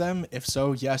trade one of them? If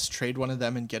so, yes, trade one of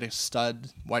them and get a stud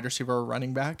wide receiver or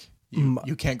running back.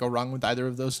 You can't go wrong with either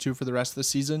of those two for the rest of the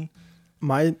season.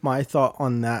 My thought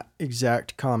on that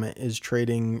exact comment is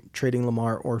trading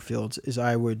Lamar or Fields is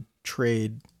I would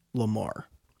trade Lamar.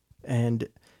 And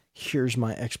here's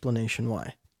my explanation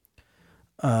why.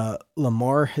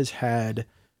 Lamar has had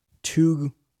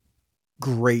 2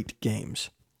 great games,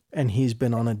 and he's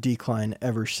been on a decline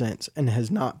ever since and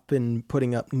has not been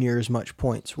putting up near as much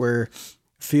points, where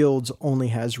Fields only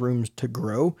has room to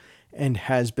grow and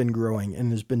has been growing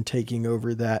and has been taking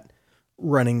over that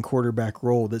running quarterback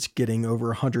role that's getting over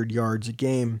 100 yards a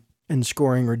game and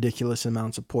scoring ridiculous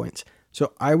amounts of points.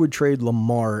 So I would trade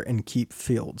Lamar and keep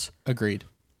Fields. Agreed.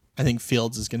 I think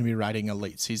Fields is going to be riding a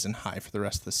late season high for the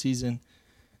rest of the season.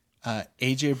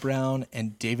 A.J. Brown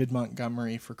and David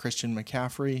Montgomery for Christian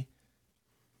McCaffrey.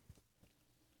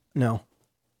 No.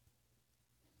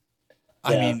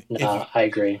 I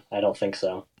agree. I don't think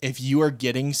so. If you are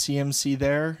getting CMC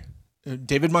there,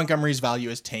 David Montgomery's value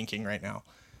is tanking right now.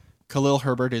 Khalil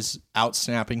Herbert is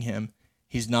out-snapping him.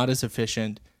 He's not as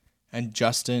efficient, and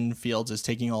Justin Fields is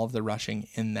taking all of the rushing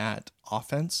in that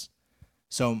offense.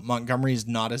 So Montgomery is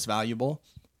not as valuable.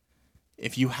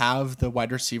 If you have the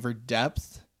wide receiver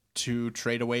depth to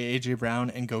trade away A.J. Brown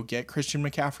and go get Christian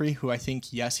McCaffrey, who I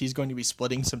think, yes, he's going to be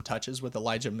splitting some touches with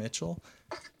Elijah Mitchell,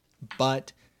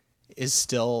 but is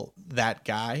still that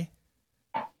guy,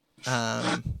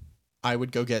 I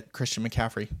would go get Christian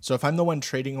McCaffrey. So if I'm the one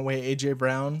trading away A.J.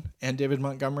 Brown and David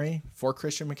Montgomery for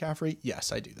Christian McCaffrey,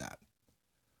 yes, I do that.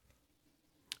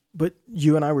 But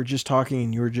you and I were just talking,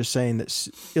 and you were just saying that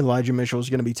Elijah Mitchell is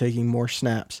going to be taking more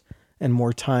snaps and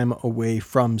more time away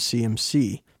from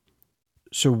CMC.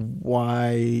 So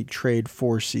why trade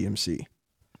for CMC?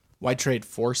 Why trade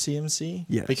for CMC?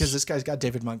 Yes. Because this guy's got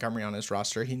David Montgomery on his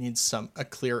roster. He needs a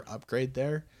clear upgrade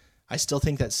there. I still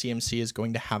think that CMC is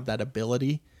going to have that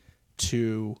ability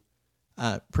to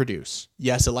produce.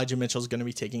 Yes, Elijah Mitchell is going to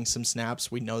be taking some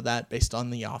snaps. We know that based on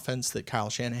the offense that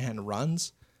Kyle Shanahan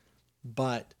runs.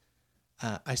 But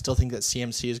I still think that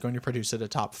CMC is going to produce at a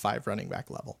top 5 running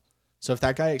back level. So if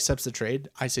that guy accepts the trade,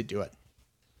 I say do it.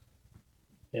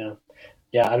 Yeah.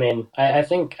 Yeah, I mean, I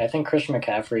think Christian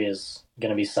McCaffrey is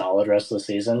going to be solid rest of the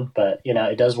season, but,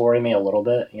 it does worry me a little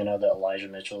bit, that Elijah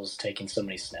Mitchell is taking so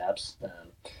many snaps.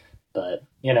 But,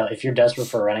 if you're desperate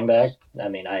for a running back, I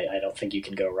mean, I don't think you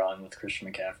can go wrong with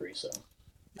Christian McCaffrey, so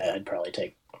I'd probably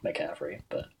take McCaffrey.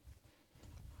 But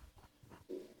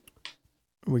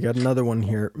we got another one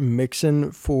here.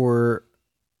 Mixon for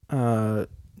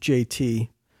JT,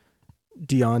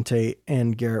 Deontay,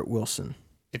 and Garrett Wilson.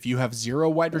 If you have 0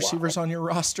 wide receivers on your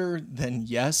roster, then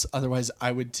yes. Otherwise,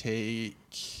 I would take...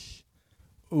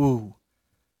 Ooh.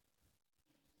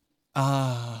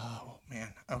 Oh,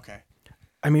 man. Okay.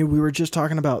 I mean, we were just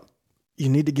talking about you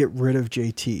need to get rid of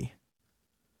JT.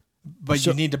 But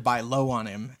you need to buy low on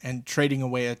him, and trading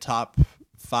away a top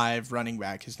 5 running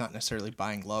back is not necessarily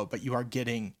buying low, but you are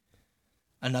getting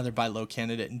another buy low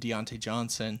candidate in Deontay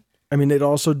Johnson. I mean, it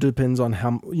also depends on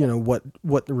how,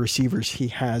 what the receivers he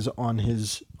has on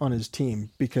his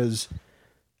team, because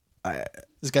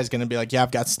this guy's going to be like, yeah,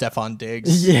 I've got Stephon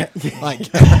Diggs. Yeah. Like,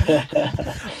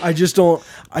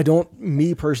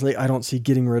 me personally, I don't see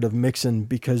getting rid of Mixon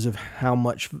because of how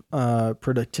much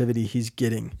productivity he's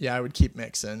getting. Yeah, I would keep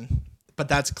Mixon, but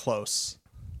that's close.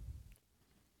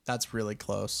 That's really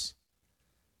close.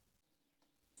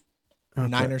 Okay.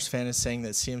 Niners fan is saying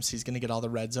that CMC is going to get all the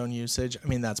red zone usage. I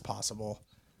mean, that's possible.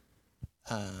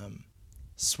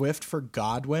 Swift for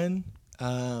Godwin.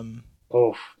 That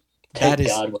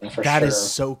is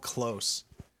so close.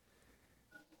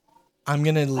 I'm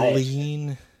going to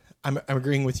lean. I'm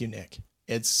agreeing with you, Nick.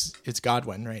 It's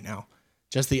Godwin right now.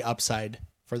 Just the upside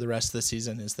for the rest of the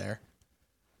season is there.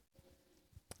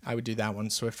 I would do that one.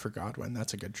 Swift for Godwin.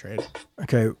 That's a good trade.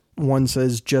 Okay. One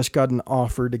says just got an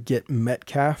offer to get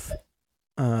Metcalf,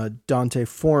 Dante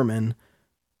Foreman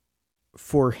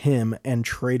for him and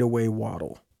trade away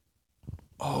Waddle.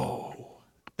 Oh,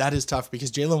 that is tough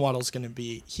because Jalen Waddle's going to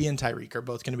be, he and Tyreek are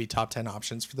both going to be top 10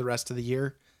 options for the rest of the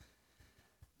year.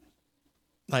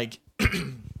 Like,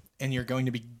 and you're going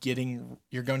to get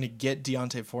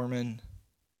Deontay Foreman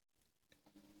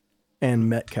and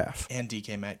Metcalf and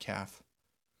DK Metcalf.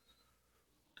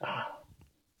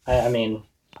 I mean,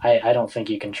 I don't think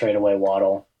you can trade away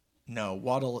Waddle. No,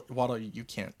 Waddle, you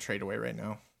can't trade away right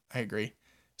now. I agree.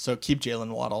 So keep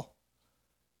Jalen Waddle.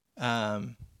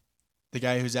 The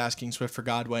guy who's asking Swift for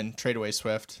Godwin, trade away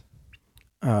Swift.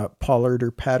 Pollard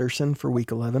or Patterson for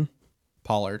week 11?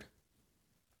 Pollard.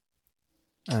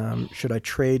 Should I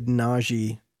trade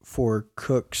Najee for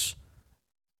Cooks,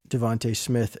 Devontae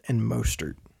Smith, and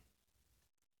Mostert?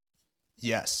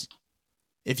 Yes.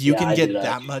 If you can get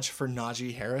that much for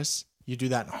Najee Harris, you do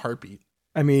that in a heartbeat.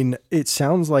 I mean, it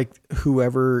sounds like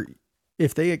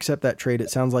if they accept that trade,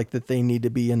 it sounds like that they need to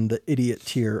be in the idiot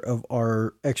tier of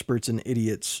our experts and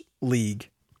idiots league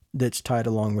that's tied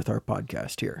along with our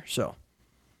podcast here. So,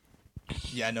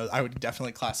 yeah, no, I would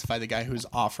definitely classify the guy who's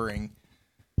offering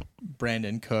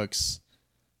Brandon Cooks,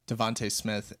 Devontae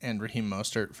Smith, and Raheem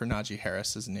Mostert for Najee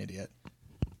Harris as an idiot.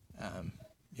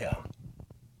 Yeah.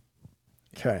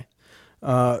 Okay.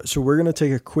 So we're going to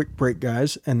take a quick break,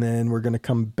 guys, and then we're going to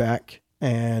come back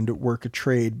and work a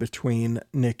trade between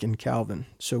Nick and Calvin.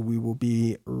 So we will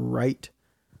be right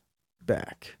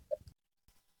back.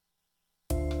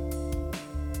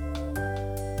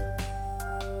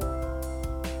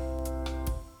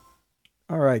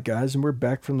 All right, guys, and we're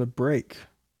back from the break.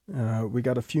 We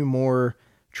got a few more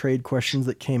trade questions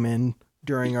that came in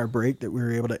during our break that we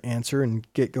were able to answer and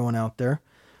get going out there.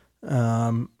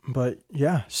 But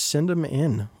yeah, send them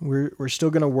in. We're still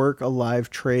going to work a live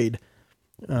trade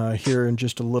here in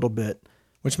just a little bit.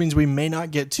 Which means we may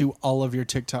not get to all of your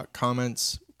TikTok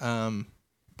comments. But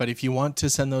if you want to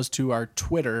send those to our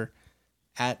Twitter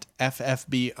at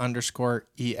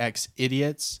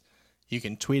FFB_EXidiots, you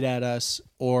can tweet at us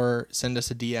or send us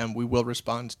a DM. We will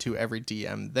respond to every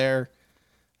DM there.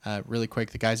 Really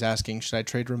quick, the guy's asking, should I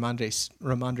trade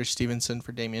Ramondre Stevenson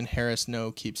for Damian Harris?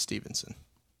 No, keep Stevenson.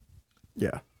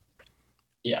 Yeah.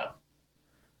 Yeah.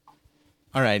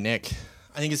 All right, Nick.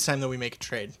 I think it's time that we make a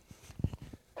trade.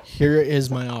 Here is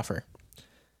my offer.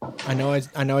 I know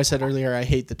I said earlier I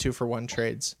hate the 2-for-1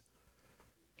 trades.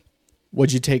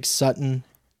 Would you take Sutton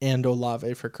and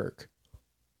Olave for Kirk?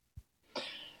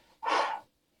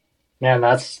 Man,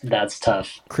 that's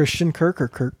tough. Christian Kirk or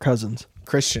Kirk Cousins?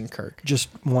 Christian Kirk. Just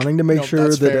wanting to make sure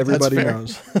that fair. everybody That's fair.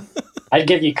 knows. I'd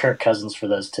give you Kirk Cousins for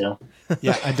those two.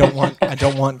 Yeah, I don't want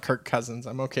Kirk Cousins.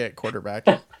 I'm okay at quarterback.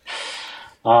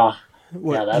 What,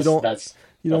 Yeah, that's want tough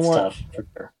for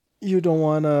sure. you don't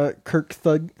want Kirk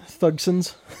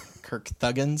Thugsons, Kirk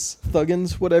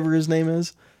Thuggins. whatever his name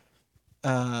is.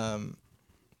 What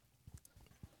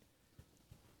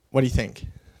do you think,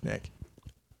 Nick?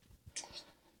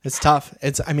 It's tough.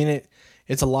 It's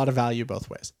a lot of value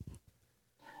both ways.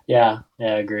 Yeah,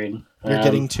 agreed. You're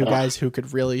getting two guys who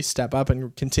could really step up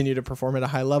and continue to perform at a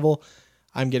high level.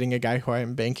 I'm getting a guy who I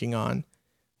am banking on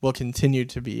will continue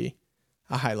to be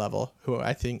a high level, who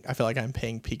I feel like I'm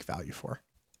paying peak value for.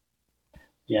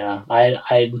 Yeah, I'd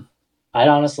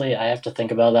honestly, I have to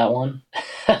think about that one.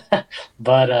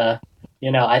 But I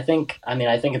think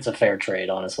it's a fair trade,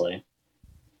 honestly.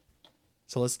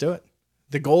 So let's do it.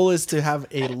 The goal is to have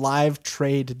a live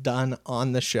trade done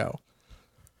on the show.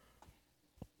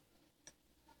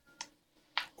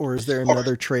 Or is there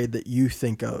another trade that you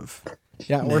think of?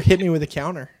 Yeah, or hit me with a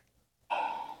counter.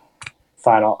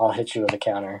 Fine, I'll hit you with a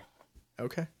counter.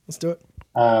 Okay, let's do it.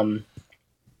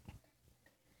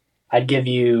 I'd give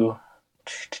you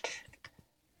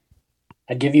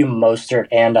Mostert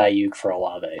and Ayuk for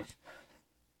Olave.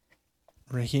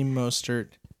 Raheem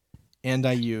Mostert and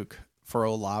Ayuk for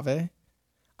Olave.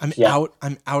 I'm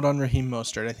out on Raheem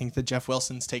Mostert. I think that Jeff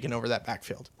Wilson's taken over that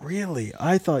backfield. Really?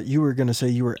 I thought you were going to say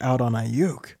you were out on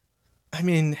Ayuk. I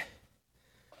mean,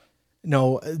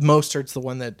 no, Mostert's the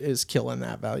one that is killing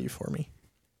that value for me.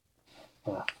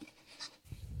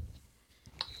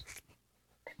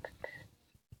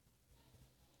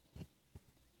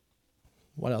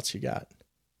 What else you got?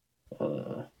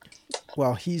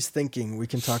 While he's thinking, we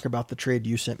can talk about the trade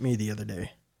you sent me the other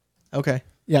day. Okay.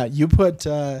 Yeah, you put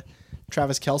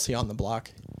Travis Kelce on the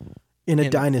block. In a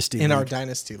dynasty league. In our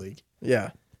dynasty league.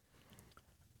 Yeah.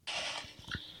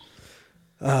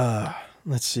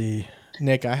 Let's see.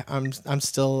 Nick, I'm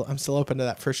still open to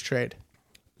that first trade.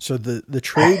 So the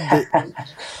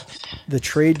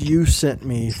trade you sent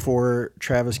me for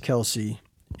Travis Kelce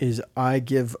is I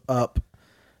give up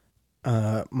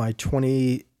my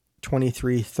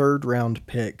 2023 third round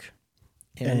pick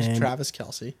and Travis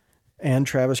Kelce. And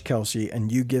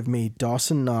you give me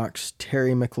Dawson Knox,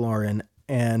 Terry McLaurin,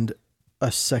 and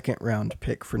a second round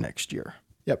pick for next year.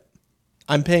 Yep.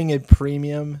 I'm paying a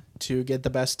premium to get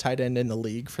the best tight end in the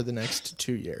league for the next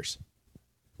 2 years.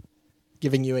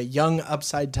 Giving you a young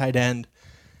upside tight end,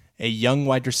 a young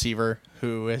wide receiver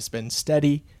who has been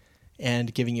steady,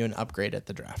 and giving you an upgrade at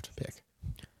the draft pick.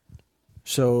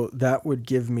 So that would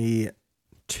give me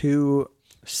 2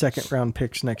 second round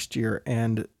picks next year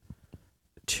and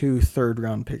 2 third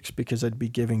round picks, because I'd be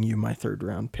giving you my third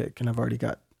round pick, and I've already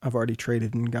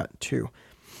traded and got 2.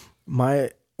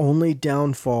 My only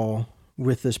downfall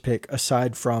with this pick,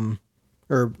 aside from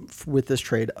not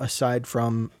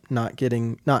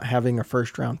having a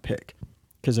first round pick,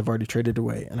 because I've already traded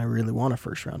away and I really want a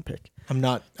first round pick. I'm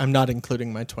not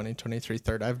including my 2023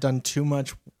 third. I've done too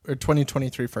much, or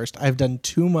 2023 first. I've done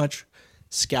too much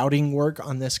scouting work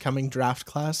on this coming draft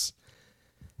class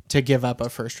to give up a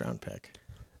first round pick.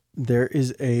 There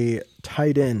is a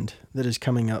tight end that is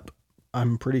coming up,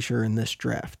 I'm pretty sure, in this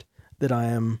draft that I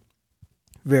am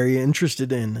very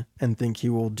interested in and think he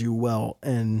will do well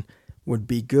and would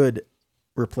be good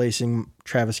replacing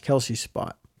Travis Kelce's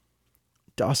spot.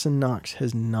 Dawson Knox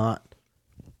has not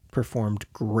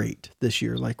performed great this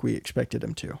year like we expected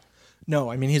him to. No,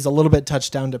 I mean, he's a little bit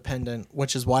touchdown dependent,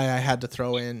 which is why I had to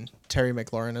throw in Terry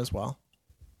McLaurin as well.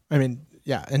 I mean,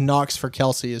 yeah, and Knox for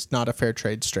Kelce is not a fair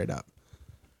trade straight up.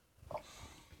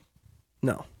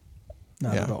 No,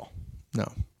 not at all.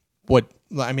 No. what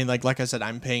I mean, like I said,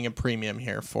 I'm paying a premium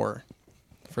here for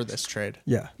this trade.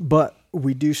 Yeah, but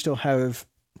we do still have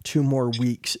 2 more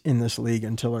weeks in this league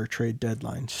until our trade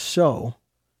deadline. So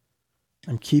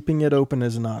I'm keeping it open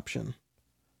as an option,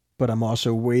 but I'm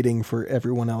also waiting for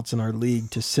everyone else in our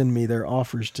league to send me their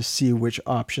offers to see which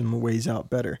option weighs out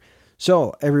better.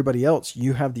 So everybody else,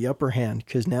 you have the upper hand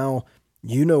because now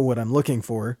you know what I'm looking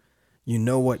for. You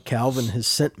know what Calvin has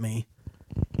sent me.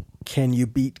 Can you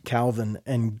beat Calvin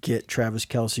and get Travis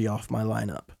Kelce off my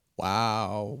lineup?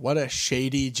 Wow, what a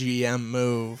shady GM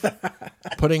move.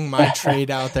 Putting my trade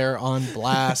out there on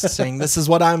blast, saying this is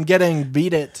what I'm getting,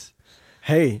 beat it.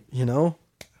 Hey, you know,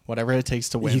 whatever it takes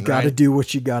to win. You got to right? do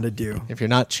what you got to do. If you're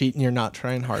not cheating, you're not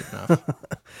trying hard enough.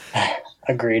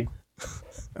 Agreed.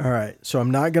 All right, so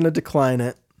I'm not going to decline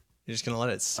it. You're just going to let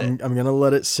it sit. I'm going to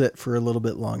let it sit for a little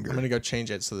bit longer. I'm going to go change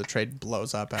it so the trade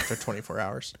blows up after 24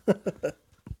 hours.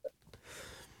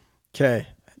 Okay.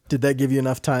 Did that give you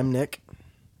enough time, Nick?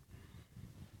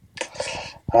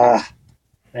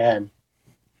 Man.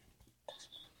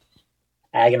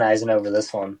 Agonizing over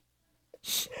this one.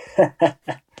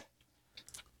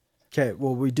 Okay,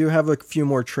 well, we do have a few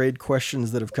more trade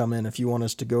questions that have come in if you want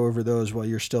us to go over those while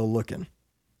you're still looking.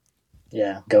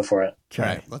 Yeah, go for it. Okay. All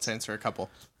right, let's answer a couple.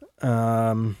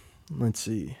 Let's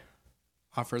see.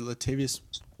 Offer Latavius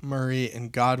Murray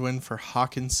and Godwin for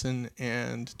Hawkinson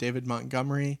and David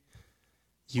Montgomery.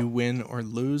 You win or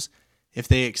lose. If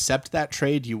they accept that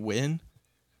trade, you win.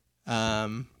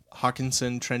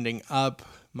 Hawkinson trending up,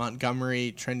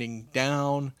 Montgomery trending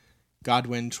down,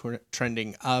 Godwin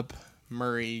trending up,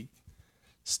 Murray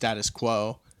status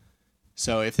quo.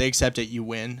 So if they accept it, you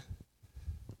win.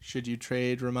 Should you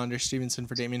trade Ramondre Stevenson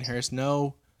for Damian Harris?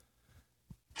 No.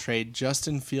 Trade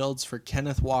Justin Fields for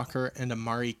Kenneth Walker and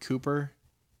Amari Cooper.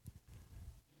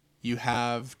 You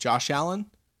have Josh Allen.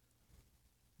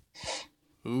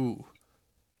 Ooh.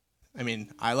 I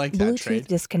mean, I like that trade. Bluetooth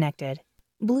disconnected.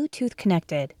 Bluetooth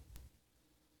connected.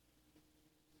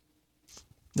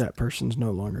 That person's no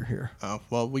longer here. Oh,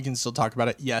 well, we can still talk about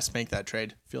it. Yes, make that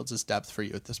trade. Fields is depth for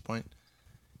you at this point.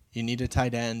 You need a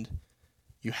tight end.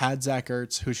 You had Zach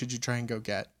Ertz. Who should you try and go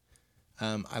get?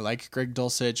 I like Greg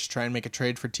Dulcich. Try and make a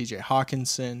trade for TJ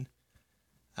Hawkinson.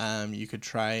 You could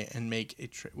try and make a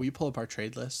trade. Will you pull up our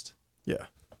trade list? Yeah.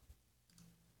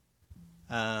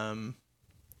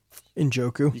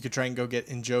 Njoku. You could try and go get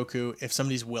Njoku. If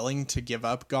somebody's willing to give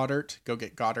up Goddard, go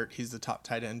get Goddard. He's the top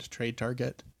tight end trade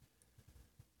target.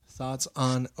 Thoughts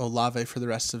on Olave for the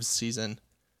rest of the season?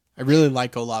 I really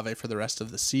like Olave for the rest of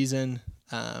the season.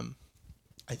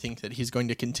 I think that he's going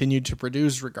to continue to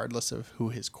produce regardless of who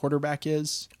his quarterback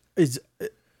is.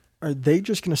 Are they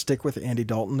just going to stick with Andy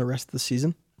Dalton the rest of the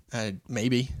season?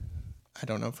 Maybe. I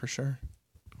don't know for sure.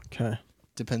 Okay.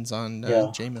 Depends on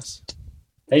Jameis.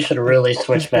 They should really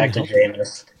switch back to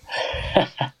Jameis.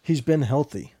 He's been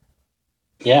healthy.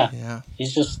 Yeah.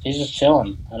 He's just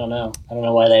chilling. I don't know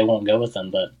why they won't go with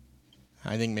him, but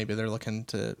I think maybe they're looking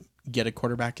to get a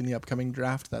quarterback in the upcoming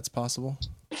draft. That's possible.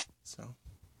 So.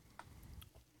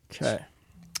 Okay.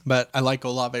 But I like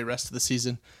Olave rest of the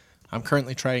season. I'm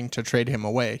currently trying to trade him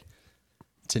away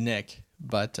to Nick,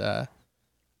 but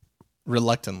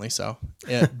reluctantly so.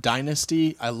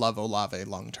 Dynasty, I love Olave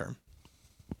long term.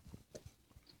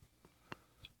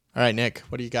 All right, Nick,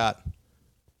 what do you got?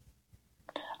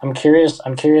 I'm curious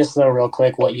though, real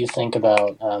quick, what you think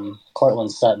about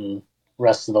Cortland Sutton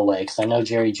rest of the way, because I know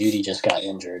Jerry Jeudy just got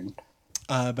injured.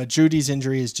 But Judy's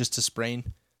injury is just a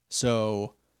sprain,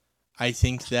 so I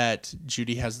think that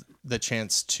Jeudy has the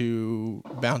chance to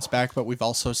bounce back, but we've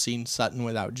also seen Sutton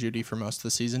without Jeudy for most of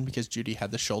the season because Jeudy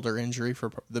had the shoulder injury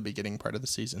for the beginning part of the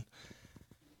season.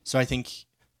 So I think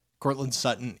Cortland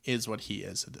Sutton is what he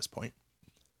is at this point.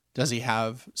 Does he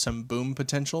have some boom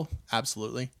potential?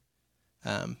 Absolutely.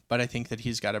 But I think that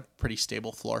he's got a pretty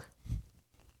stable floor.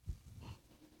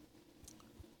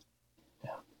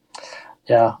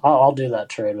 Yeah, I'll do that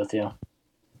trade with you.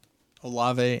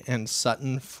 Olave and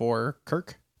Sutton for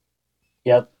Kirk?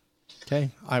 Yep.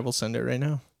 Okay, I will send it right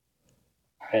now.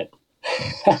 All right.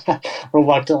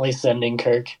 Reluctantly sending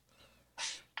Kirk.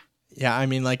 Yeah, I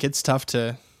mean, like it's tough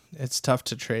to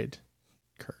trade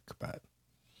Kirk, but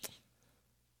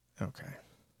okay.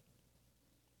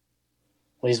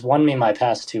 Well, he's won me my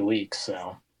past 2 weeks,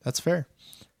 so that's fair.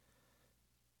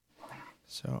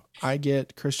 So I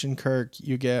get Christian Kirk,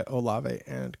 you get Olave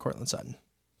and Cortland Sutton.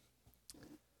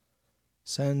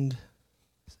 Send.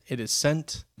 It is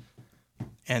sent.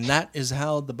 And that is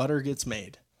how the butter gets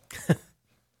made.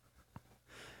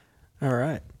 All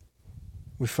right.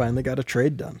 We finally got a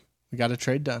trade done. We got a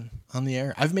trade done on the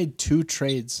air. I've made 2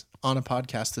 trades on a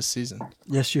podcast this season.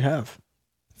 Yes, you have.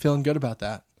 Feeling good about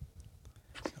that.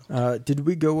 Did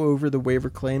we go over the waiver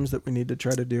claims that we need to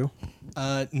try to do?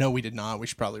 No, we did not. We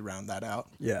should probably round that out.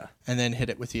 Yeah. And then hit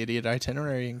it with the idiot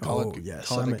itinerary and call it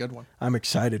a good one. I'm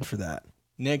excited for that.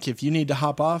 Nick, if you need to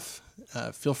hop off,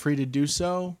 feel free to do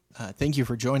so. Thank you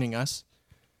for joining us.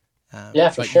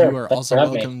 For sure. You are Thanks also for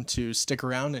having welcome to stick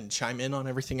around and chime in on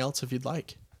everything else if you'd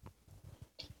like.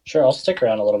 Sure, I'll stick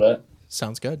around a little bit.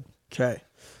 Sounds good. Okay.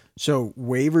 So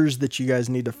waivers that you guys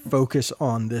need to focus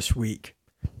on this week.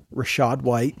 Rachaad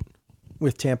White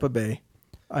with Tampa Bay.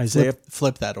 Isaiah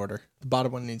Flip that order. The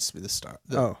bottom one needs to be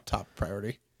the top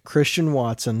priority. Christian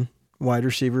Watson, wide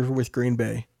receiver with Green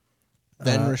Bay.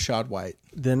 Then Rachaad White.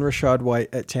 Then Rachaad White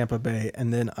at Tampa Bay,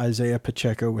 and then Isaiah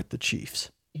Pacheco with the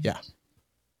Chiefs. Yeah.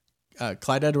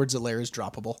 Clyde Edwards-Helaire is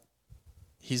droppable.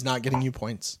 He's not getting you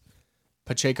points.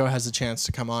 Pacheco has a chance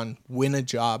to come on, win a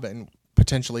job, and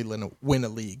potentially win a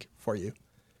league for you.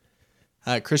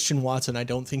 Christian Watson, I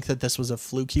don't think that this was a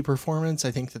fluky performance.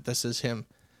 I think that this is him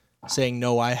saying,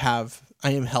 no, I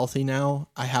am healthy now.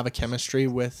 I have a chemistry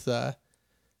with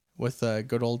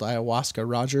good old ayahuasca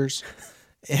Rogers.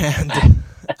 And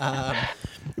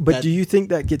but do you think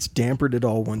that gets dampened at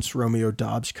all once Romeo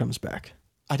Doubs comes back?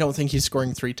 I don't think he's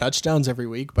scoring 3 touchdowns every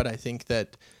week, but I think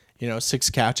that 6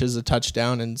 catches, a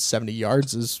touchdown, and 70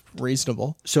 yards is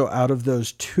reasonable. So out of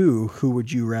those two, who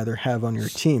would you rather have on your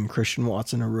team, Christian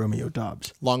Watson or Romeo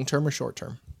Doubs? Long term or short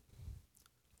term?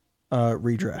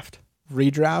 Redraft.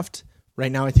 Redraft.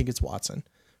 Right now, I think it's Watson.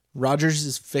 Rodgers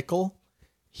is fickle.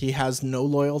 He has no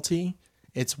loyalty.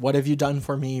 It's what have you done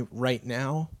for me right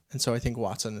now? And so I think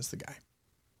Watson is the guy.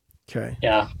 Okay.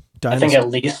 Yeah. I think at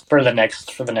least for the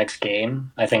next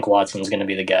game, I think Watson's going to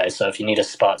be the guy. So if you need a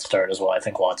spot start as well, I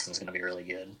think Watson's going to be really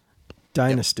good.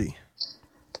 Dynasty.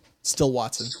 Yep. Still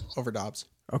Watson over Doubs.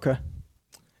 Okay.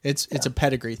 It's a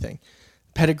pedigree thing.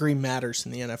 Pedigree matters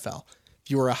in the NFL.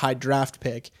 If you were a high draft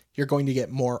pick, you're going to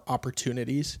get more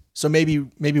opportunities. So maybe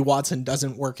Watson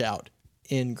doesn't work out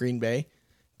in Green Bay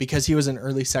because he was an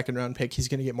early second round pick. He's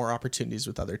going to get more opportunities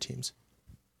with other teams.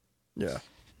 Yeah.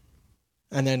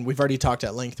 And then we've already talked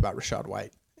at length about Rachaad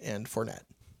White and Fournette.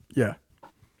 Yeah.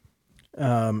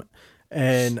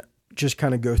 And just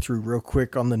kind of go through real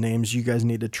quick on the names you guys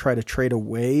need to try to trade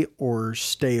away or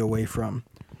stay away from.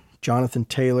 Jonathan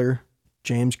Taylor,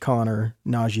 James Conner,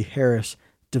 Najee Harris,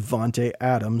 Devontae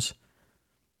Adams.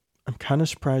 I'm kind of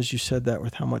surprised you said that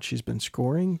with how much he's been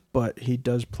scoring, but he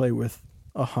does play with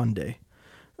a Hyundai.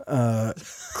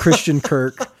 Christian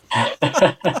Kirk,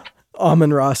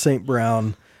 Amon-Ra St.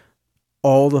 Brown,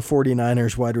 all the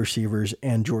 49ers wide receivers,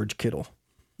 and George Kittle.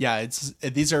 Yeah,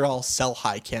 these are all sell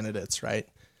high candidates, right?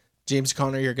 James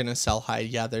Conner, you're going to sell high.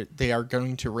 Yeah, they are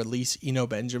going to release Eno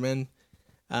Benjamin,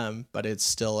 but it's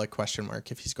still a question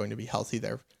mark if he's going to be healthy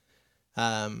there.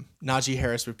 Najee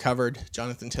Harris, we've covered.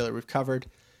 Jonathan Taylor, we've covered.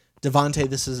 Devontae,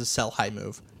 this is a sell high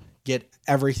move. Get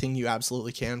everything you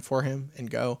absolutely can for him and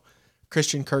go.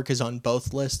 Christian Kirk is on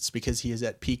both lists because he is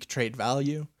at peak trade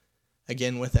value.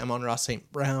 Again, with Amon-Ra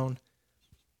St. Brown,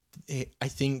 I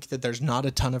think that there's not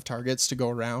a ton of targets to go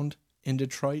around in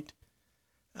Detroit.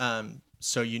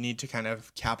 So you need to kind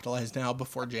of capitalize now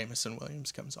before Jameson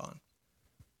Williams comes on.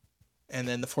 And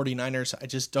then the 49ers, I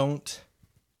just don't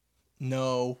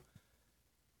know.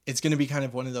 It's going to be kind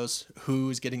of one of those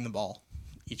who's getting the ball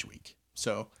each week.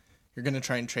 So you're going to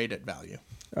try and trade at value.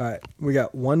 All right. We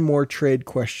got one more trade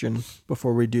question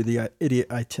before we do the idiot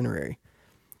itinerary.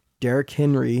 Derrick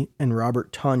Henry and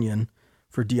Robert Tonyan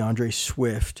for DeAndre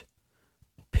Swift,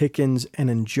 Pickens and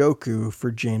Njoku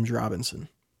for James Robinson.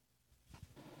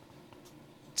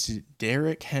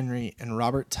 Derrick Henry and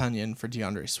Robert Tonyan for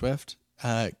DeAndre Swift.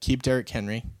 Keep Derrick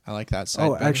Henry. I like that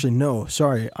side. Actually, no.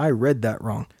 Sorry. I read that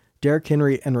wrong. Derrick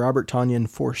Henry and Robert Tonyan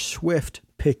for Swift,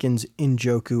 Pickens,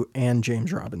 Njoku, and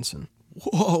James Robinson.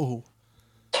 Whoa.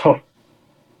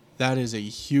 That is a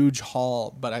huge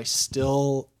haul, but I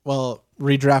still,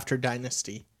 redraft or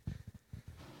dynasty.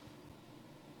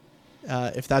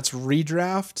 If that's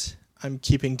redraft, I'm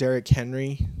keeping Derrick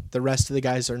Henry. The rest of the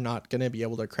guys are not going to be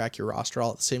able to crack your roster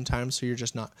all at the same time, so you're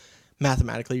just not,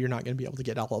 mathematically, you're not going to be able to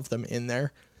get all of them in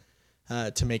there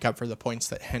to make up for the points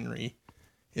that Henry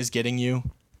is getting you.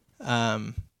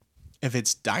 If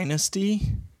it's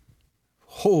dynasty,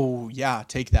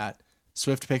 take that.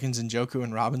 Swift, Pickens, Njoku,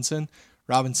 and Robinson.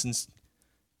 Robinson's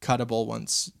cuttable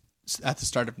once at the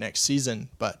start of next season,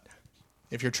 but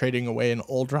if you're trading away an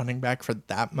old running back for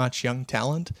that much young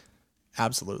talent,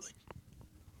 absolutely.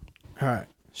 All right.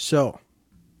 So,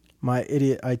 my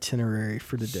idiot itinerary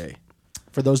for today.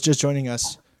 For those just joining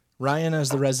us, Ryan, as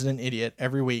the resident idiot,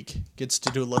 every week gets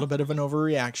to do a little bit of an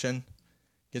overreaction,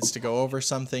 gets to go over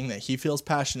something that he feels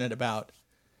passionate about,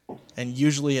 And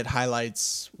usually it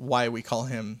highlights why we call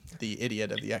him the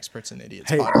idiot of the Experts and Idiots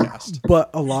Hey, podcast. but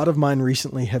a lot of mine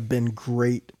recently have been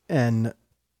great and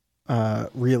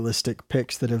realistic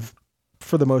picks that have,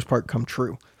 for the most part, come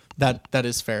true. That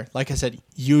is fair. Like I said,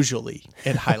 usually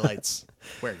it highlights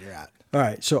where you're at. All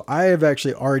right, so I have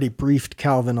actually already briefed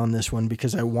Calvin on this one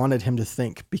because I wanted him to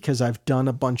think, because I've done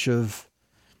a bunch of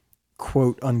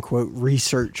quote unquote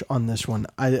research on this one.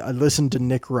 I listened to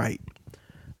Nick Wright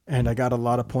and I got a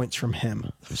lot of points from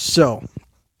him. So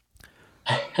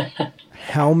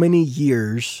how many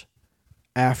years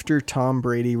after Tom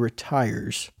Brady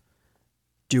retires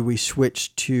do we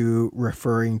switch to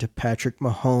referring to Patrick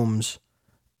Mahomes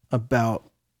about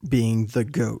being the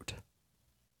GOAT?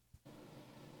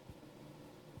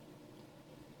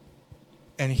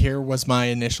 And here was my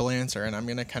initial answer, and I'm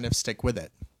going to kind of stick with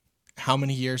it. How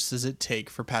many years does it take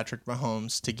for Patrick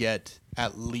Mahomes to get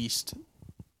at least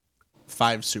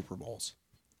 5 Super Bowls?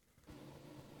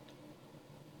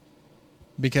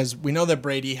 Because we know that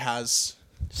Brady has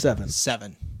 7.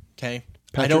 7. Okay,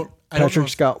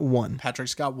 Patrick's got 1.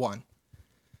 Patrick's got 1.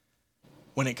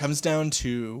 When it comes down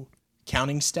to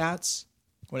counting stats,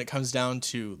 when it comes down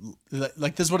to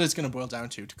like this is what it's going to boil down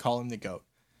to call him the GOAT.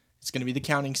 It's going to be the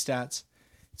counting stats.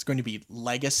 It's going to be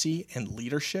legacy and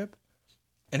leadership,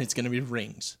 and it's going to be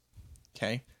rings.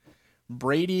 Okay,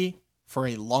 Brady, for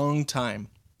a long time,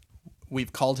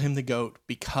 we've called him the GOAT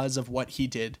because of what he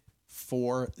did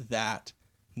for that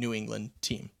New England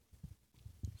team.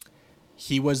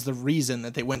 He was the reason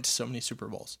that they went to so many Super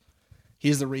Bowls.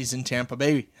 He's the reason Tampa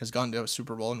Bay has gone to a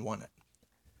Super Bowl and won it.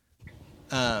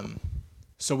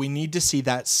 So we need to see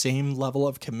that same level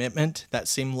of commitment, that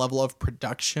same level of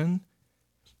production,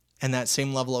 and that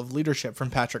same level of leadership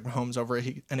from Patrick Mahomes over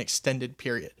an extended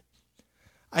period.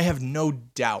 I have no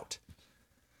doubt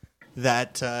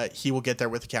that he will get there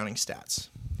with the counting stats.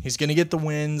 He's going to get the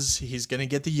wins. He's going to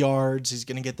get the yards. He's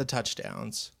going to get the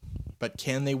touchdowns. But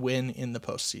can they win in the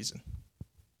postseason?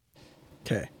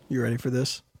 Okay, you ready for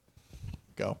this?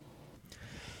 Go.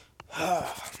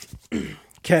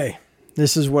 Okay,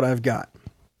 this is what I've got.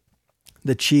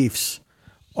 The Chiefs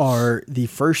are the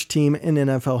first team in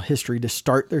NFL history to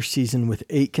start their season with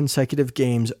 8 consecutive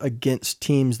games against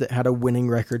teams that had a winning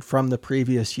record from the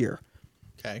previous year.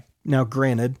 Okay. Now,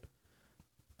 granted,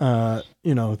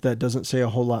 that doesn't say a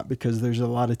whole lot because there's a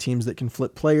lot of teams that can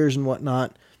flip players and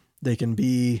whatnot. They can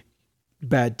be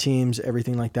bad teams,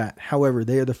 everything like that. However,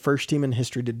 they are the first team in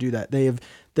history to do that. They have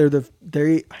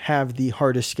the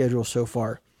hardest schedule so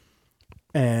far.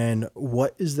 And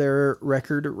what is their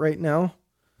record right now?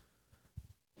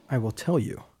 I will tell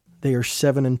you. They are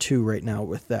 7-2 right now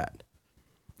with that.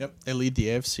 Yep, they lead the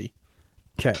AFC.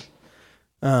 Okay.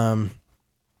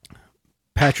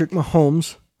 Patrick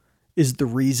Mahomes is the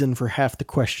reason for half the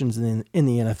questions in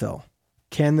the NFL.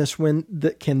 Can this win?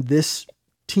 Can this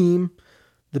team,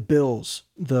 the Bills,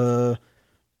 a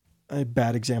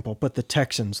bad example, but the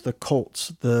Texans, the Colts,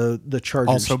 the Chargers.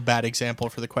 Also bad example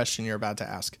for the question you're about to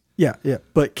ask. Yeah.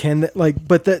 But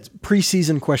but that's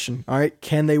preseason question. All right.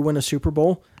 Can they win a Super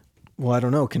Bowl? Well, I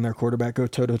don't know. Can their quarterback go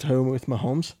toe to toe with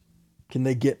Mahomes? Can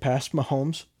they get past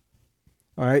Mahomes?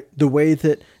 All right. The way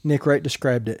that Nick Wright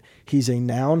described it, he's a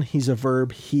noun, he's a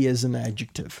verb, he is an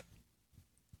adjective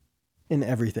in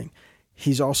everything.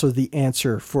 He's also the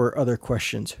answer for other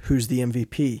questions. Who's the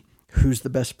MVP? Who's the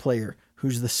best player?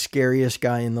 Who's the scariest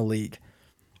guy in the league?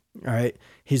 All right.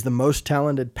 He's the most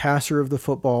talented passer of the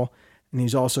football, and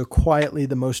he's also quietly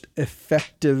the most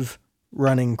effective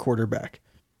running quarterback.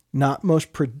 Not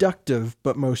most productive,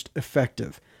 but most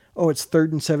effective. Oh, it's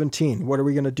 3rd and 17. What are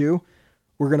we going to do?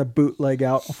 We're going to bootleg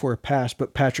out for a pass,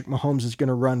 but Patrick Mahomes is going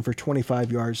to run for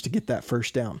 25 yards to get that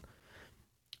first down.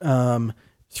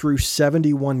 Through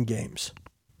 71 games,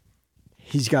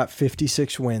 he's got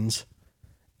 56 wins,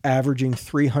 averaging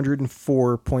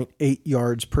 304.8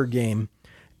 yards per game,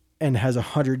 and has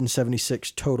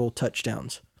 176 total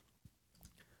touchdowns.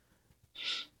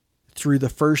 Through the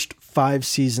first 5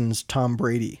 seasons Tom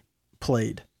Brady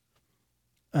played,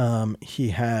 he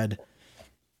had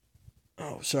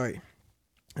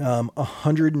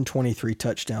 123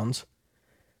 touchdowns.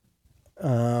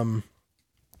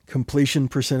 Completion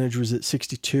percentage was at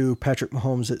 62. Patrick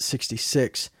Mahomes at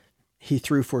 66. He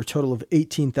threw for a total of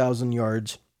 18,000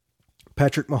 yards.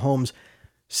 Patrick Mahomes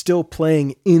still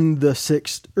playing in the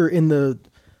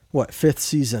 5th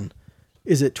season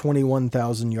is at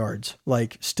 21,000 yards.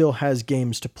 Like, still has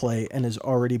games to play and is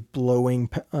already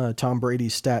blowing Tom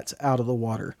Brady's stats out of the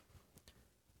water.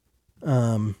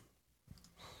 Let's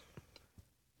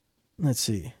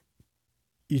see.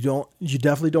 You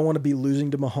definitely don't want to be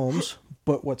losing to Mahomes,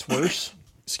 but what's worse?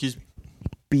 Excuse me.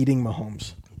 Beating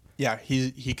Mahomes. Yeah,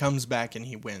 he comes back and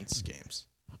he wins games.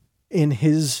 In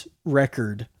his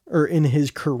record, or in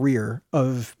his career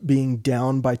of being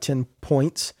down by 10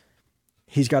 points,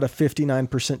 he's got a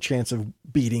 59% chance of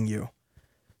beating you.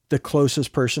 The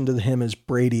closest person to him is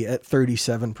Brady at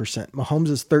 37%. Mahomes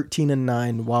is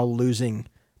 13-9 while losing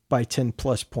by 10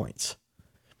 plus points.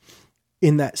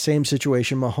 In that same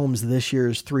situation, Mahomes this year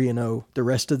is 3-0. The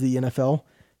rest of the NFL,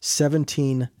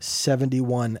 17,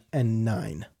 71, and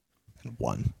 9. And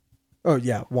 1. Oh,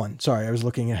 yeah, 1. Sorry, I was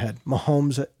looking ahead.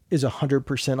 Mahomes is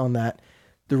 100% on that.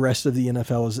 The rest of the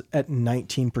NFL is at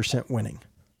 19% winning.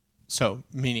 So,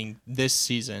 meaning this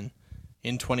season,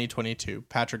 in 2022,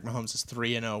 Patrick Mahomes is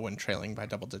 3-0 when trailing by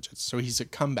double digits. So he's a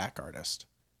comeback artist.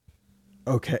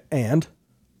 Okay, and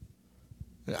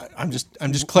I'm just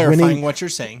clarifying what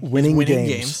you're saying. He's winning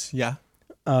games. Yeah.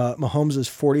 Mahomes is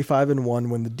 45-1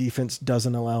 when the defense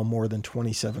doesn't allow more than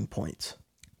 27 points.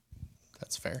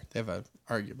 That's fair. They have a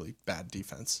arguably bad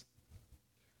defense.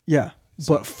 Yeah,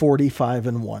 but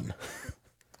 45-1.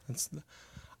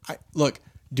 Look,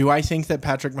 do I think that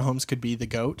Patrick Mahomes could be the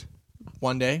GOAT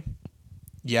one day?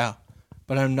 Yeah,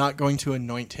 but I'm not going to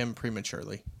anoint him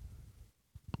prematurely.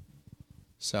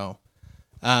 So,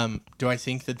 do I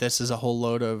think that this is a whole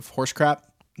load of horse crap?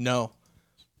 No.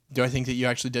 Do I think that you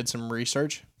actually did some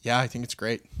research? Yeah, I think it's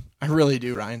great. I really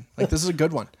do, Ryan. Like, this is a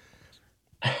good one.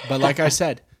 But like I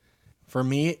said, for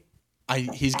me,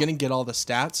 he's going to get all the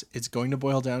stats. It's going to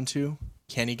boil down to,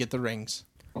 can he get the rings?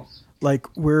 Like,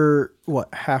 we're,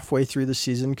 halfway through the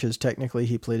season? Because technically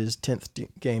he played his 10th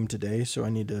game today, so I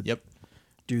need to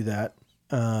do that.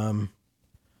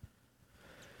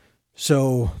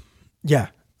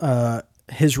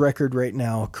 His record right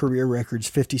now, career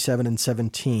record's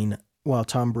 57-17, while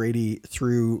Tom Brady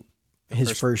through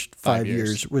his first 5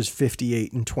 years was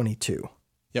 58-22.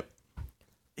 Yep.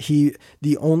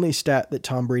 The only stat that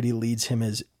Tom Brady leads him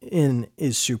is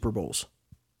Super Bowls.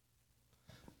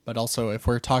 But also, if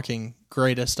we're talking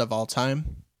greatest of all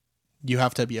time, you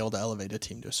have to be able to elevate a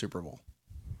team to a Super Bowl.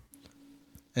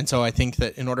 And so I think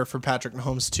that in order for Patrick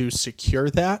Mahomes to secure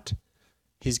that,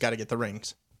 he's got to get the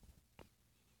rings.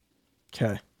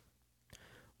 Okay.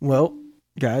 Well,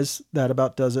 guys, that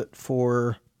about does it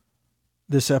for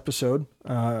this episode.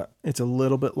 It's a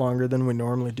little bit longer than we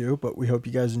normally do, but we hope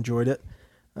you guys enjoyed it.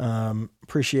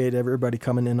 Appreciate everybody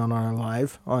coming in on our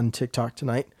live on TikTok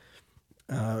tonight.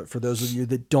 For those of you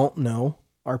that don't know,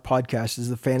 our podcast is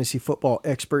the Fantasy Football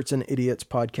Experts and Idiots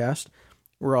podcast.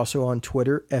 We're also on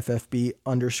Twitter,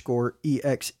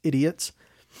 FFB_EXidiots.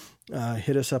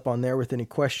 Hit us up on there with any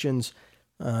questions,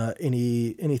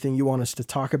 anything you want us to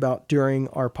talk about during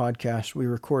our podcast. We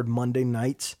record Monday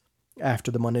nights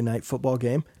after the Monday Night Football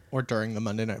game. Or during the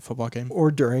Monday Night Football game.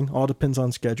 Or during. All depends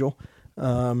on schedule.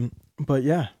 But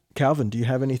yeah, Calvin, do you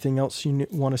have anything else you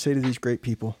want to say to these great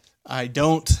people? I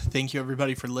don't. Thank you,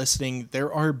 everybody, for listening.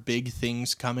 There are big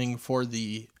things coming for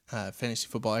the Fantasy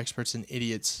Football Experts and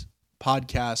Idiots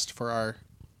podcast for our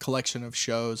collection of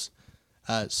shows.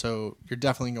 So you're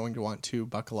definitely going to want to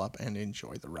buckle up and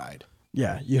enjoy the ride.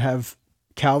 Yeah, you have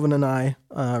Calvin and I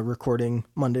recording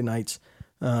Monday nights.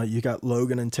 You got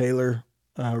Logan and Taylor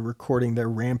recording their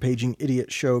Rampaging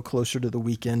Idiot show closer to the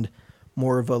weekend.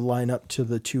 More of a lineup to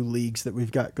the two leagues that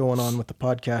we've got going on with the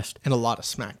podcast. And a lot of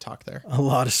smack talk there. A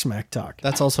lot of smack talk.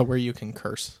 That's also where you can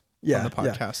curse on the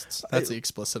podcasts. Yeah. That's the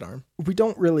explicit arm. We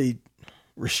don't really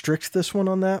restrict this one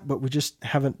on that, but we just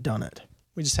haven't done it.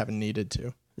 We just haven't needed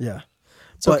to. Yeah.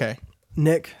 It's okay.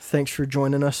 Nick, thanks for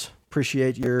joining us.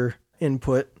 Appreciate your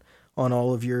input on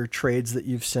all of your trades that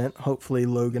you've sent. Hopefully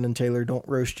Logan and Taylor don't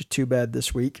roast you too bad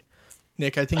this week.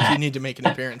 Nick, I think you need to make an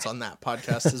appearance on that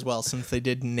podcast as well, since they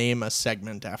did name a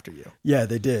segment after you. Yeah,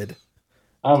 they did.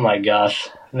 Oh my gosh,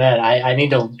 man! I need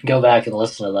to go back and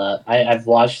listen to that. I've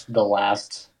watched the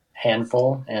last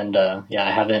handful, and I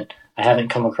haven't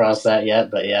come across that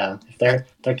yet. But yeah, if they're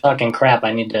talking crap,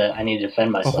 I need to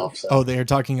defend myself. Oh, they are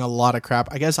talking a lot of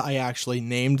crap. I guess I actually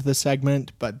named the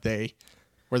segment, but they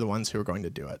were the ones who were going to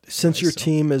do it. Since your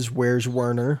team is Where's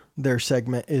Werner, their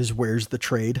segment is Where's the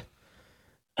Trade.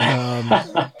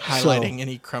 Highlighting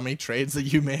any crummy trades that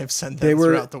you may have sent them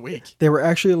throughout the week. They were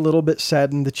actually a little bit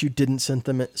saddened that you didn't send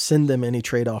them any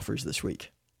trade offers this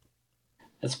week.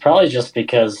 It's probably just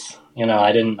because,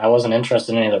 I wasn't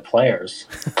interested in any of their players.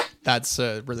 That's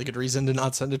a really good reason to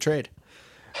not send a trade.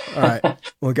 All right.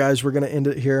 Well, guys, we're going to end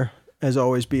it here. As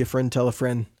always, be a friend, tell a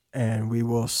friend, and we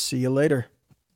will see you later.